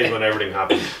Monday is when everything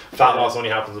happens. Fat loss only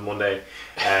happens on Monday,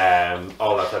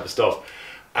 all that type of stuff.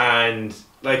 And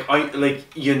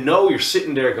you're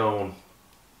sitting there going,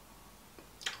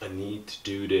 I need to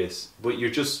do this, but you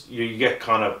get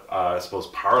kind of I suppose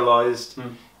paralyzed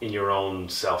in your own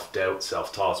self-doubt,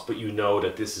 self-thoughts, but you know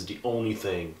that this is the only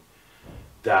thing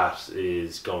that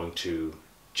is going to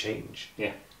change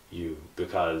you,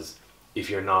 because if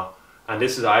you're not, and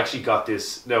this is, I actually got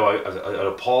this, no,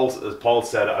 as Paul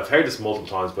said, I've heard this multiple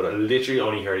times, but I literally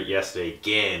only heard it yesterday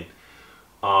again,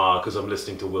 because I'm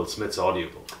listening to Will Smith's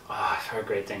audiobook. I've heard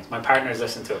great things. My partner's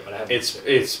listened to it, but I haven't.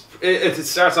 It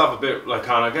starts off a bit like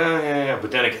kind of like, but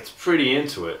then it gets pretty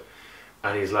into it.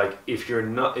 And he's like, if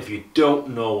you don't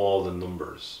know all the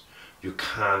numbers, you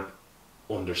can't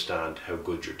understand how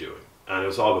good you're doing. And it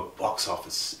was all about box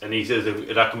office. And he says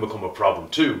that can become a problem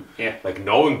too. Like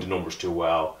knowing the numbers too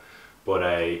well. But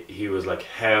he was like,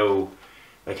 how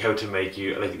to make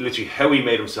you, like literally how he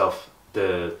made himself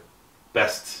the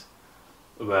best,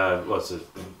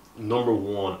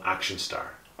 #1 action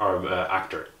star or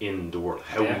actor in the world.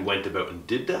 How he went about and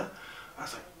did that. I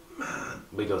was like, man,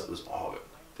 because it was all about,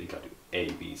 you got to do A,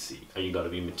 B, C, and you got to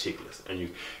be meticulous, and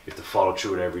you have to follow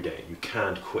through it every day. You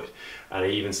can't quit. And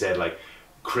he even said like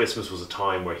Christmas was a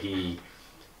time where he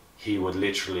would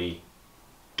literally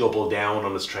double down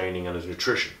on his training and his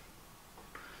nutrition.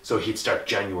 So he'd start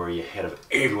January ahead of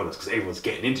everyone else because everyone's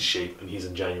getting into shape and he's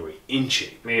in January in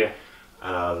shape. Yeah.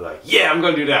 And I was like, yeah, I'm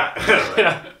going to do that. I was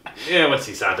like, yeah, I went to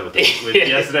see Santa with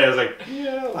yesterday. I was like,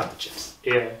 yeah, I'll have the chips.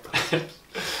 Yeah.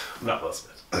 I'm not Will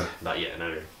Smith. Not yet,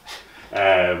 anyway.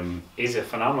 He's a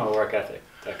phenomenal work ethic,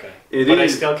 that guy. But I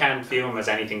still can't view him as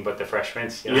anything but the Fresh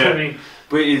Prince. You know what I mean?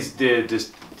 But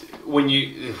is when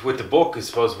you with the book, I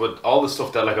suppose, with all the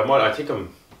stuff that I think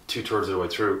I'm 2/3 of the way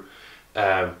through,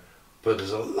 but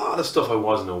there's a lot of stuff I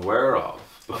wasn't aware of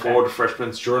before the Fresh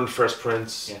Prince, during the Fresh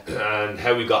Prince, and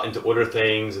how we got into other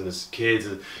things and his kids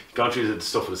and gone through the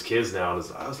stuff with his kids now. And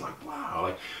I was like,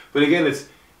 wow, but again,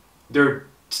 there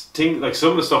things like some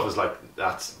of the stuff is like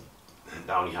that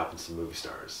only happens to movie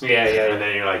stars. Yeah. And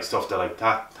then you're like stuff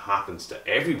that happens to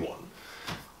everyone.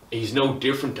 He's no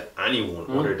different to anyone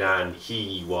other than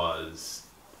he was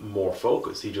more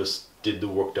focused. He just did the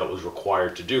work that was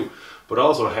required to do. But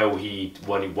also how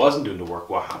when he wasn't doing the work,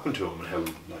 what happened to him and how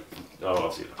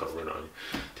obviously I'm not going to run on you.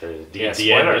 Tell you the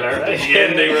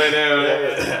ending right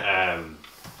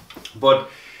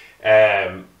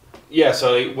now.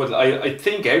 So I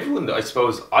think everyone, I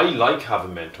suppose, I like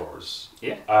having mentors.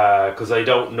 Yeah. Because I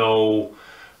don't know,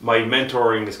 my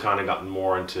mentoring has kind of gotten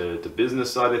more into the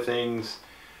business side of things,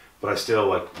 but I still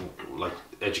like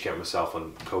educate myself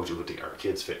on coaching with our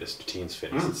kids' fitness, the teens'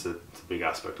 fitness. It's a big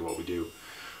aspect of what we do.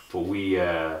 But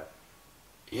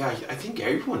I think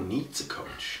everyone needs a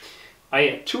coach.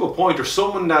 To a point, or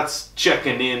someone that's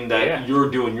checking in that you're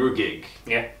doing your gig.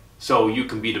 Yeah. So you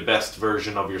can be the best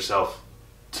version of yourself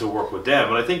to work with them.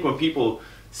 And I think when people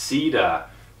see that,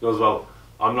 it goes, well,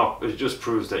 it just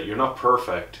proves that you're not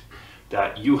perfect,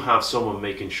 that you have someone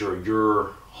making sure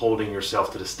you're holding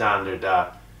yourself to the standard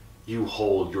that you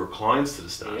hold your clients to the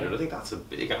standard. I think that's a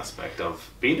big aspect of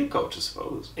being a coach, I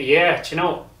suppose. Yeah, do you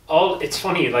know, it's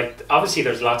funny, like obviously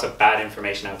there's lots of bad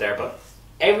information out there, but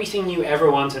everything you ever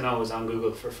want to know is on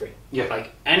Google for free. Yeah.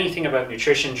 Like anything about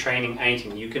nutrition, training,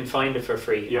 anything, you can find it for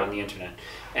free on the internet.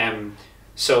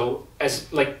 So as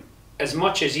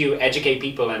much as you educate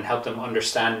people and help them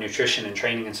understand nutrition and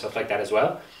training and stuff like that as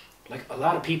well, like a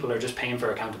lot of people are just paying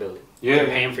for accountability. They're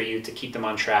paying for you to keep them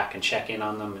on track and check in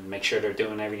on them and make sure they're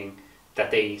doing everything that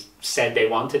they said they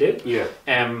want to do. Yeah.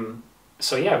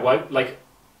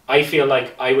 I feel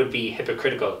like I would be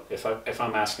hypocritical if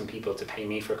I'm asking people to pay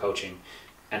me for coaching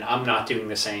and I'm not doing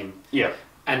the same. Yeah.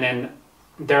 And then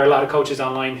there are a lot of coaches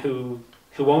online who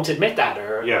won't admit that,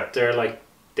 or they're like,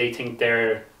 they think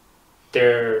they're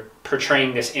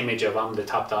portraying this image of I'm the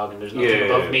top dog and there's nothing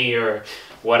above me or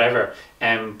whatever.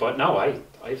 But no,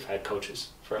 I've had coaches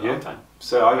for a long time.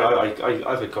 So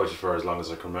I've had coaches for as long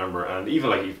as I can remember, and even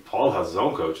like Paul has his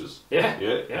own coaches.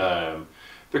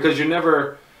 Because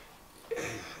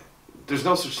there's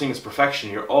no such thing as perfection.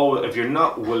 If you're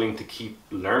not willing to keep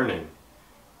learning,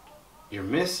 you're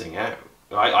missing out.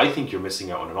 I think you're missing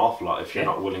out on an awful lot if you're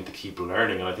not willing to keep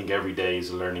learning. And I think every day is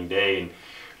a learning day. And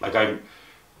like I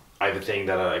have a thing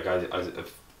that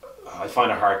I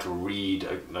find it hard to read.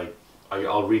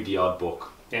 I'll read the odd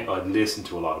book. I listen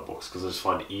to a lot of books because I just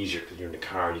find it easier because you're in the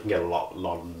car and you can get a lot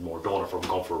more done if I'm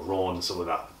going for a run and some of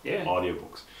that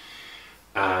audiobooks.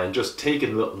 And just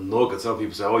taking little nuggets. Some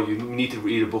people say, oh, you need to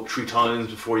read a book 3 times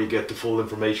before you get the full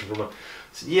information from it.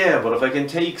 So, yeah, but if I can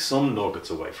take some nuggets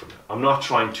away from it, I'm not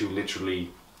trying to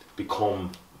literally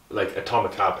become like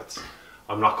Atomic Habits.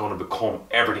 I'm not going to become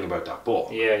everything about that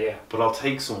book. But I'll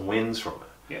take some wins from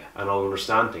it. And I'll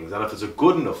understand things. And if it's a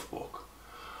good enough book,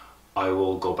 I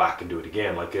will go back and do it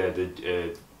again. Like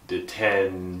the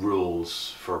 10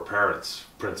 Rules for Parents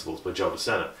Principles by Joe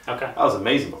DeSena. That was an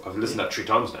amazing book. I've listened to that 3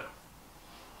 times now.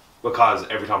 Because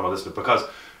every time I listen to it, because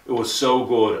it was so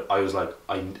good, I was like,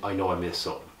 I know I missed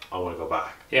something. I want to go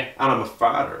back. And I'm a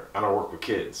father, and I work with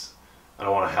kids, and I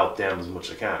want to help them as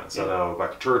much as I can. So then I went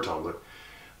back to 3rd time, like,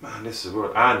 man, this is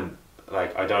good. And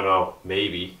like, I don't know,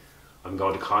 maybe I'm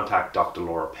going to contact Dr.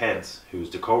 Laura Pence,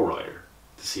 who's the co-writer,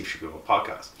 to see if she can do a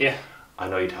podcast. I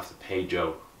know you'd have to pay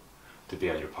Joe to be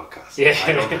on your podcast.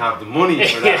 I don't have the money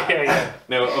for that.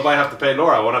 Now, if I have to pay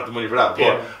Laura, I won't have the money for that.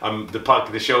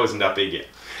 But the show isn't that big yet.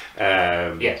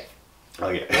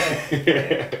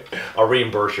 I'll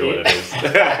reimburse you what it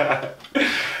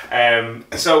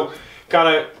is. So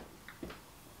kind of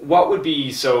what would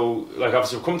be, so like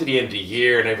obviously we're coming to the end of the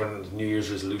year and everyone New Year's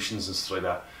resolutions and stuff like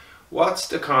that. What's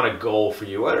the kind of goal for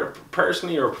you, whether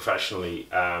personally or professionally,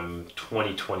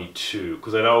 2022?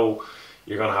 Because I know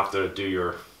you're going to have to do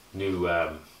your new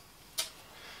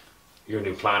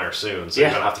planner soon, so you're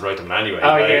gonna have to write them anyway.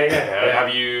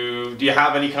 Do you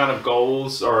have any kind of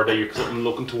goals or that you're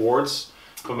looking towards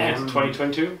coming into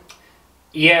 2022?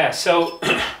 So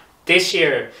this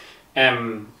year,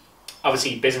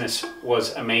 obviously business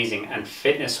was amazing, and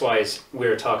fitness wise, we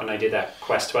were talking. I did that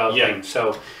Quest 12 Yeah. thing.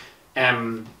 So,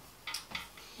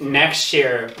 next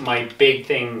year, my big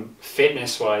thing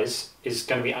fitness wise is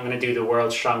going to be I'm going to do the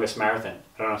world's strongest marathon.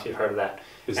 I don't know if you've heard of that.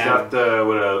 Is that the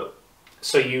with a?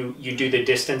 So you do the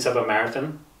distance of a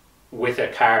marathon with a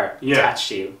car attached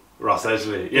to you. Ross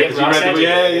Edgley. Yeah, because Ross you read Edgley.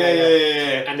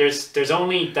 yeah. And there's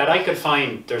only that I could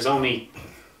find. There's only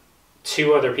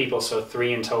 2 other people, so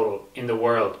 3 in total in the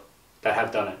world that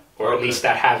have done it, or at least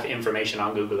that have information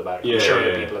on Google about it. I'm sure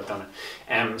other people have done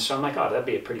it. So I'm like, oh, that'd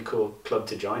be a pretty cool club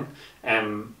to join.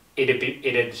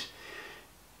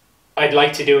 I'd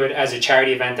like to do it as a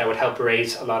charity event that would help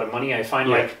raise a lot of money. I find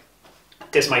like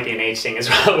this might be an age thing as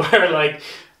well, where like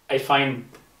I find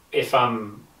if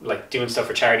I'm like doing stuff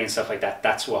for charity and stuff like that,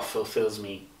 that's what fulfills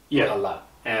me a lot.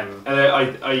 And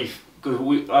I've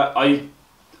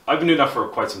been doing that for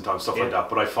quite some time, stuff like that.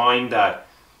 But I find that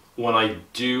when I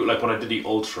do, like when I did the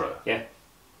ultra,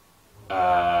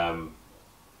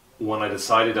 when I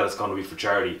decided that it's going to be for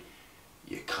charity,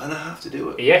 you kind of have to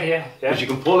do it. Yeah. Because you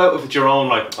can pull out if it's your own,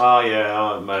 like,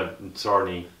 my sore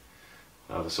knee,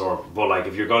 I have a sore. But like,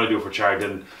 if you're going to do it for charity,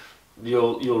 then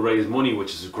you'll raise money,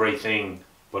 which is a great thing.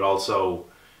 But also,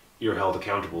 you're held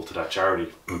accountable to that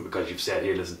charity because you've said,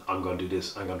 "Here, listen, I'm going to do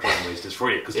this. I'm going to try and raise this for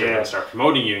you." Because they're going to start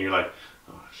promoting you, and you're like,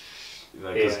 "Oh,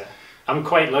 I'm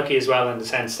quite lucky as well in the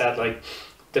sense that like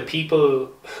the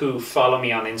people who follow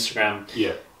me on Instagram,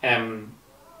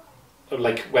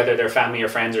 like whether they're family or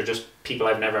friends or just people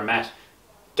I've never met,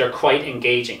 they're quite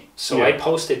engaging. So I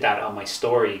posted that on my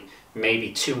story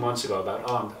maybe 2 months ago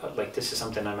about like this is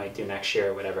something I might do next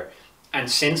year or whatever, and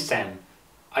since then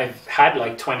I've had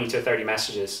like 20 to 30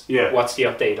 messages. What's the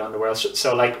update on the world?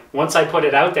 So like once I put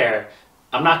it out there,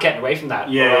 I'm not getting away from that.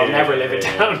 I'll never live it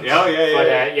down.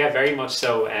 But very much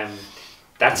so.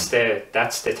 That's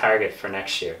the target for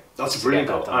next year. That's brilliant.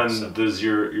 And does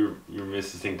your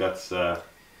missus think that's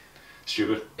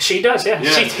stupid? She does,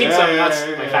 She thinks I'm nuts.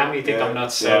 My family think I'm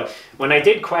nuts. So when I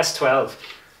did Quest 12,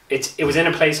 it was in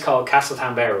a place called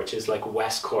Castletownbere, which is like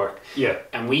West Cork.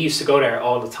 And we used to go there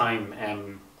all the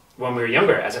time when we were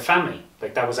younger as a family.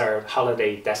 Like that was our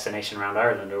holiday destination around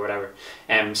Ireland or whatever.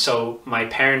 So my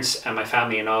parents and my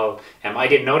family and all, I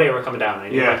didn't know they were coming down. I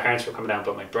knew my parents were coming down,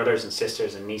 but my brothers and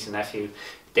sisters and niece and nephew,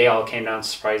 they all came down to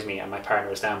surprise me, and my partner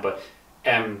was down. But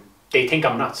they think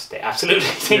I'm nuts. They absolutely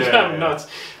think I'm nuts.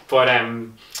 But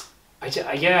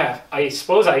I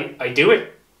suppose I do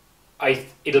it.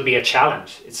 It'll be a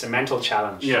challenge. It's a mental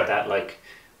challenge that like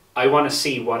I want to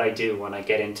see what I do when I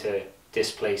get into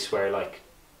this place where like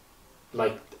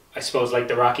I suppose like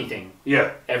the Rocky thing.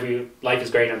 Every life is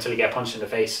great until you get punched in the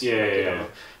face.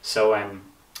 So and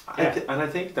I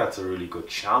think that's a really good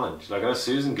challenge. Like I know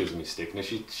Susan gives me stick, and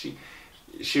she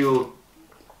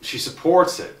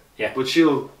supports it. But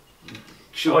she'll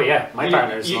my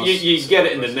partner is you get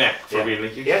it in the neck for being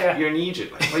like you're an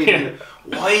idiot. Like,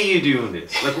 why are you doing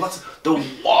this? Like what's the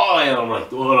why? And I'm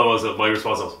like, my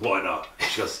response was, why not?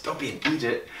 She goes, don't be an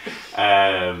idiot.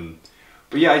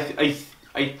 But yeah,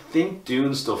 I think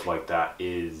doing stuff like that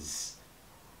is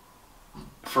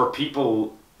for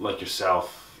people like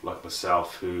yourself, like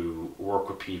myself, who work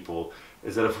with people,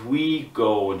 is that if we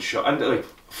go and show, and like,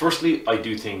 firstly, I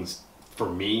do things for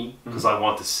me because I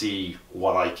want to see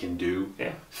what I can do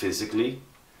physically.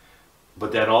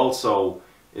 But then also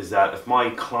is that if my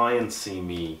clients see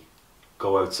me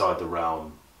go outside the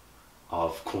realm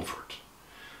of comfort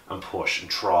and push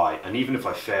and try, and even if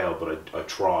I fail, but I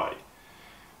try,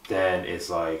 then it's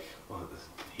like, well,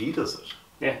 he does it.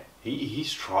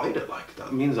 He's tried it. Like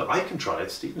that means that I can try it.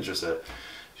 Stephen's just a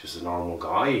normal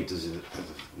guy. He doesn't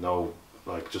know.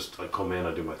 Like just I come in,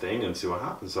 I do my thing, and see what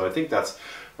happens. So I think that's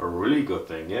a really good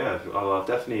thing. I'll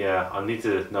definitely. I'll need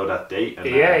to know that date, and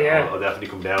I'll definitely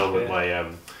come down with my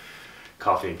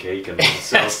coffee and cake, and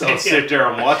I'll sit there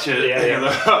and watch it.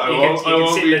 I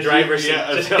won't sit in the driver's seat.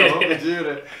 I won't be doing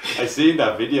it. I seen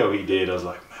that video he did. I was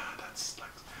like, man, that's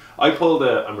like. I pulled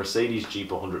a Mercedes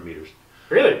Jeep 100 meters.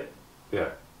 Really? Yeah.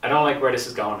 I don't like where this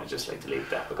is going. I just like to leave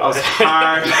that. That was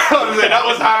hard. That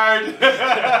was hard.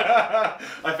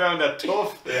 I found that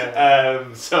tough.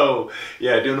 So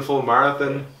yeah, doing a full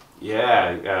marathon.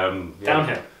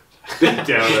 Downhill.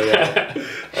 Downhill.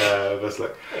 That's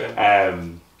like.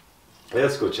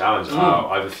 That's a good challenge.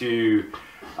 I have a few.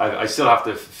 I still have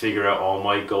to figure out all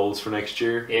my goals for next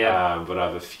year. But I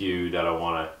have a few that I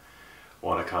want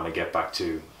to kind of get back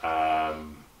to.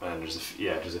 And there's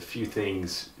a few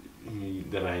things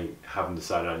that I haven't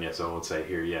decided on yet, so I won't say it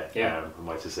here yet. I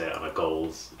might just say it on a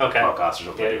goals podcast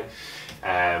or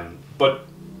something. But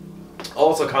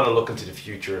also kind of looking to the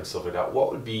future and stuff like that.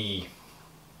 What would be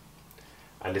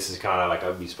and this is kind of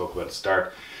like we spoke about at the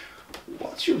start.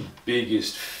 What's your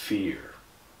biggest fear?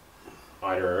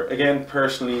 Either again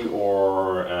personally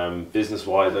or business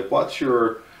wise. Like, what's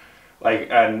your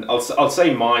and I'll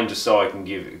say mine just so I can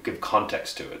give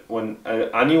context to it. When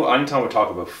anytime we talk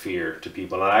about fear to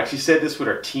people, and I actually said this with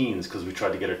our teens because we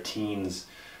tried to get our teens.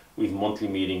 We've monthly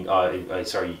meeting.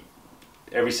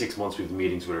 Every 6 months we have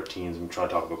meetings with our teens and we try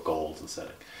to talk about goals and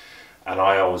setting. And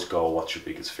I always go, what's your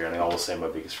biggest fear? And I always say my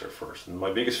biggest fear first. And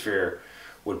my biggest fear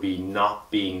would be not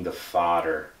being the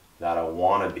father that I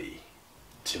want to be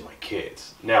to my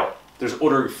kids. Now, there's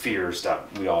other fears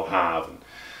that we all have,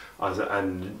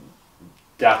 and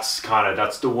that's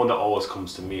the one that always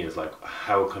comes to me is like,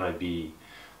 how can I be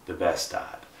the best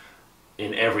dad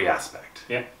in every aspect?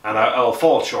 Yeah. And I'll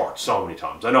fall short so many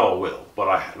times. I know I will,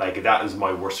 but that is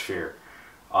my worst fear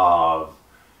of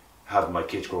having my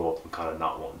kids grow up and kind of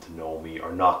not wanting to know me,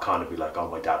 or not kind of be like, oh,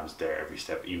 my dad was there every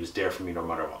step. He was there for me no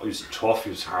matter what. He was tough,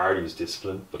 he was hard, he was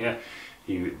disciplined, but yeah.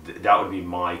 That would be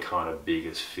my kind of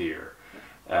biggest fear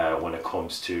when it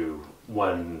comes to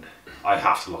when I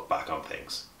have to look back on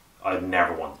things. I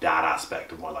never want that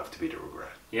aspect of my life to be the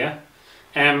regret. Yeah.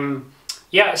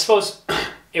 I suppose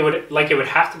it would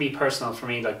have to be personal for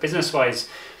me. Like, business wise,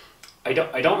 I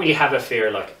don't really have a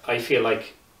fear. Like, I feel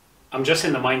like I'm just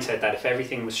in the mindset that if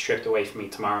everything was stripped away from me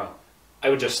tomorrow, I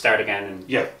would just start again,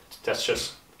 and that's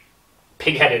just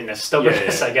pig-headedness,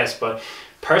 stubbornness, I guess. But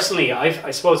personally,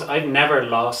 I suppose I've never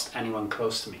lost anyone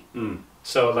close to me.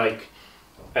 So like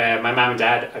my mom and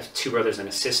dad, I have 2 brothers and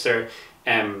a sister,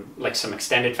 like some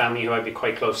extended family who I'd be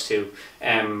quite close to.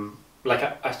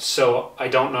 So I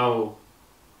don't know,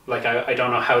 like I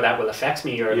don't know how that will affect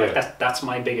me, or like that's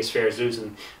my biggest fear, is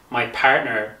losing. My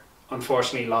partner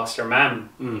unfortunately lost her mum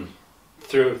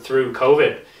through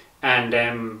COVID,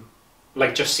 and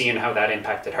like just seeing how that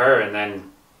impacted her, and then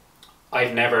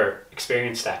I've never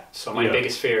experienced that. So my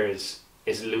biggest fear is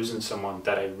losing someone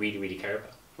that I really, really care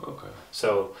about. Okay.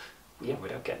 So we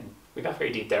got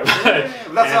very deep there.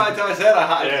 That's what I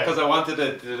said. Because I wanted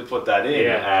to put that in.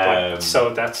 Yeah.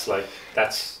 So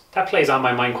that plays on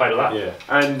my mind quite a lot. Yeah.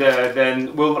 And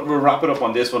then we'll wrap it up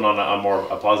on this one on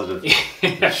a positive.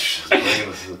 This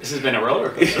has been a roller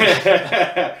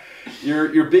coaster.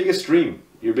 Your biggest dream,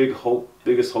 your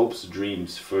biggest hopes,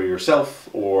 dreams for yourself,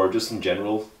 or just in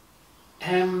general.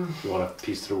 You want to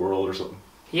peace to the world or something?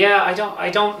 Yeah,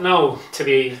 I don't know, to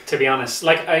be honest.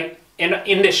 Like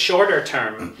in the shorter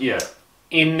term. Yeah.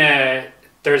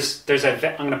 There's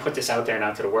I'm going to put this out there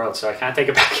now to the world, so I can't take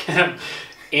it back.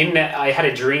 I had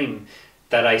a dream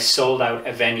that I sold out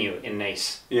a venue in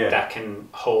Naas that can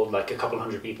hold like a couple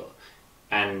hundred people,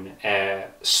 and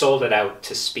sold it out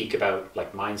to speak about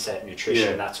like mindset,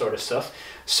 nutrition, that sort of stuff.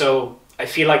 So I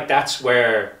feel like that's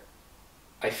where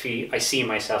I see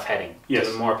myself heading,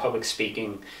 doing more public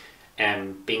speaking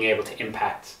and being able to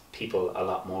impact people a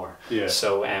lot more. Yeah.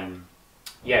 So in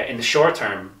the short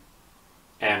term,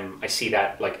 I see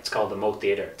that, like, it's called the Moat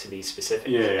Theatre, to be specific.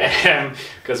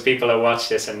 Because people will watch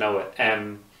this and know it.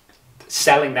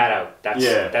 Selling that out,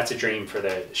 that's a dream for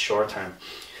the short term.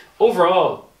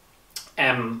 Overall,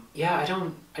 I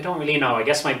don't really know. I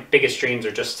guess my biggest dreams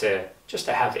are just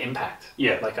to have impact.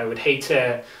 Yeah. Like, I would hate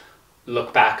to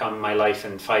look back on my life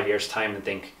in 5 years' time and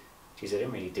think, geez, I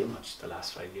didn't really do much the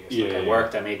last 5 years. I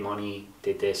worked, I made money,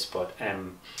 did this, but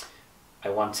I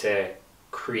want to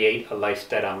create a life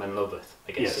that I'm in love with,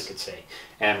 I guess you could say.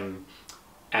 And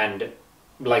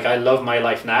like, I love my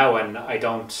life now, and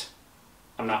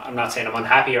I'm not saying I'm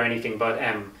unhappy or anything, but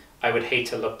I would hate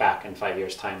to look back in 5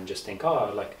 years' time and just think,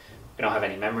 oh, like, I don't have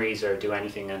any memories or do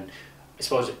anything. And I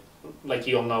suppose, like,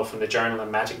 you'll know from the journal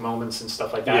and magic moments and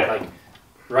stuff like that, like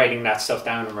writing that stuff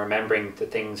down and remembering the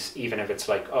things, even if it's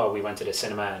like, oh, we went to the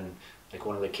cinema and like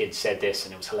one of the kids said this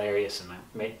and it was hilarious, and I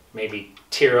maybe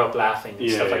tear up laughing and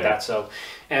stuff like that. So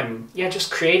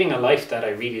just creating a life that I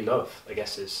really love, I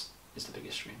guess, is the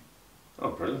biggest dream.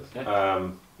 Oh, brilliant.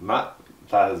 Matt,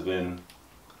 that has been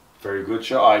a very good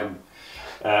show.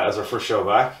 As our first show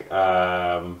back,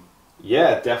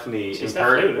 definitely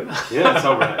imperative. It's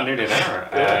over nearly an hour.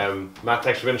 Matt,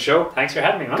 thanks for being on the show. Thanks for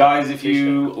having me, man. Guys, if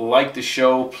you like the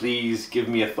show, please give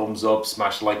me a thumbs up,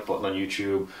 smash the like button on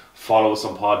YouTube, follow us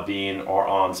on Podbean or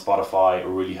on Spotify. It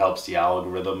really helps the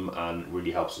algorithm and really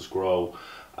helps us grow,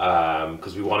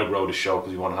 because we want to grow the show,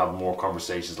 because we want to have more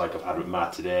conversations like I've had with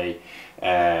Matt today,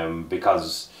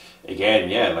 because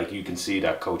again, like, you can see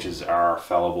that coaches are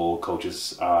fallible,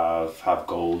 coaches have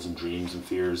goals and dreams and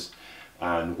fears,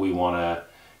 and we want to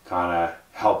kind of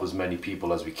help as many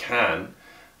people as we can.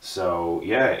 So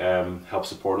help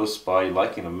support us by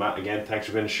liking them. Matt, again, thanks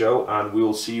for being on the show, and we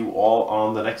will see you all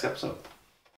on the next episode.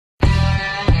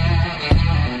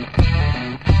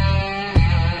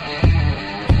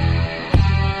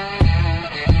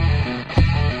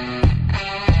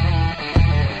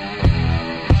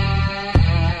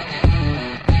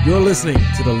 You're listening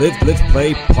to the Live Blitz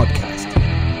Play podcast.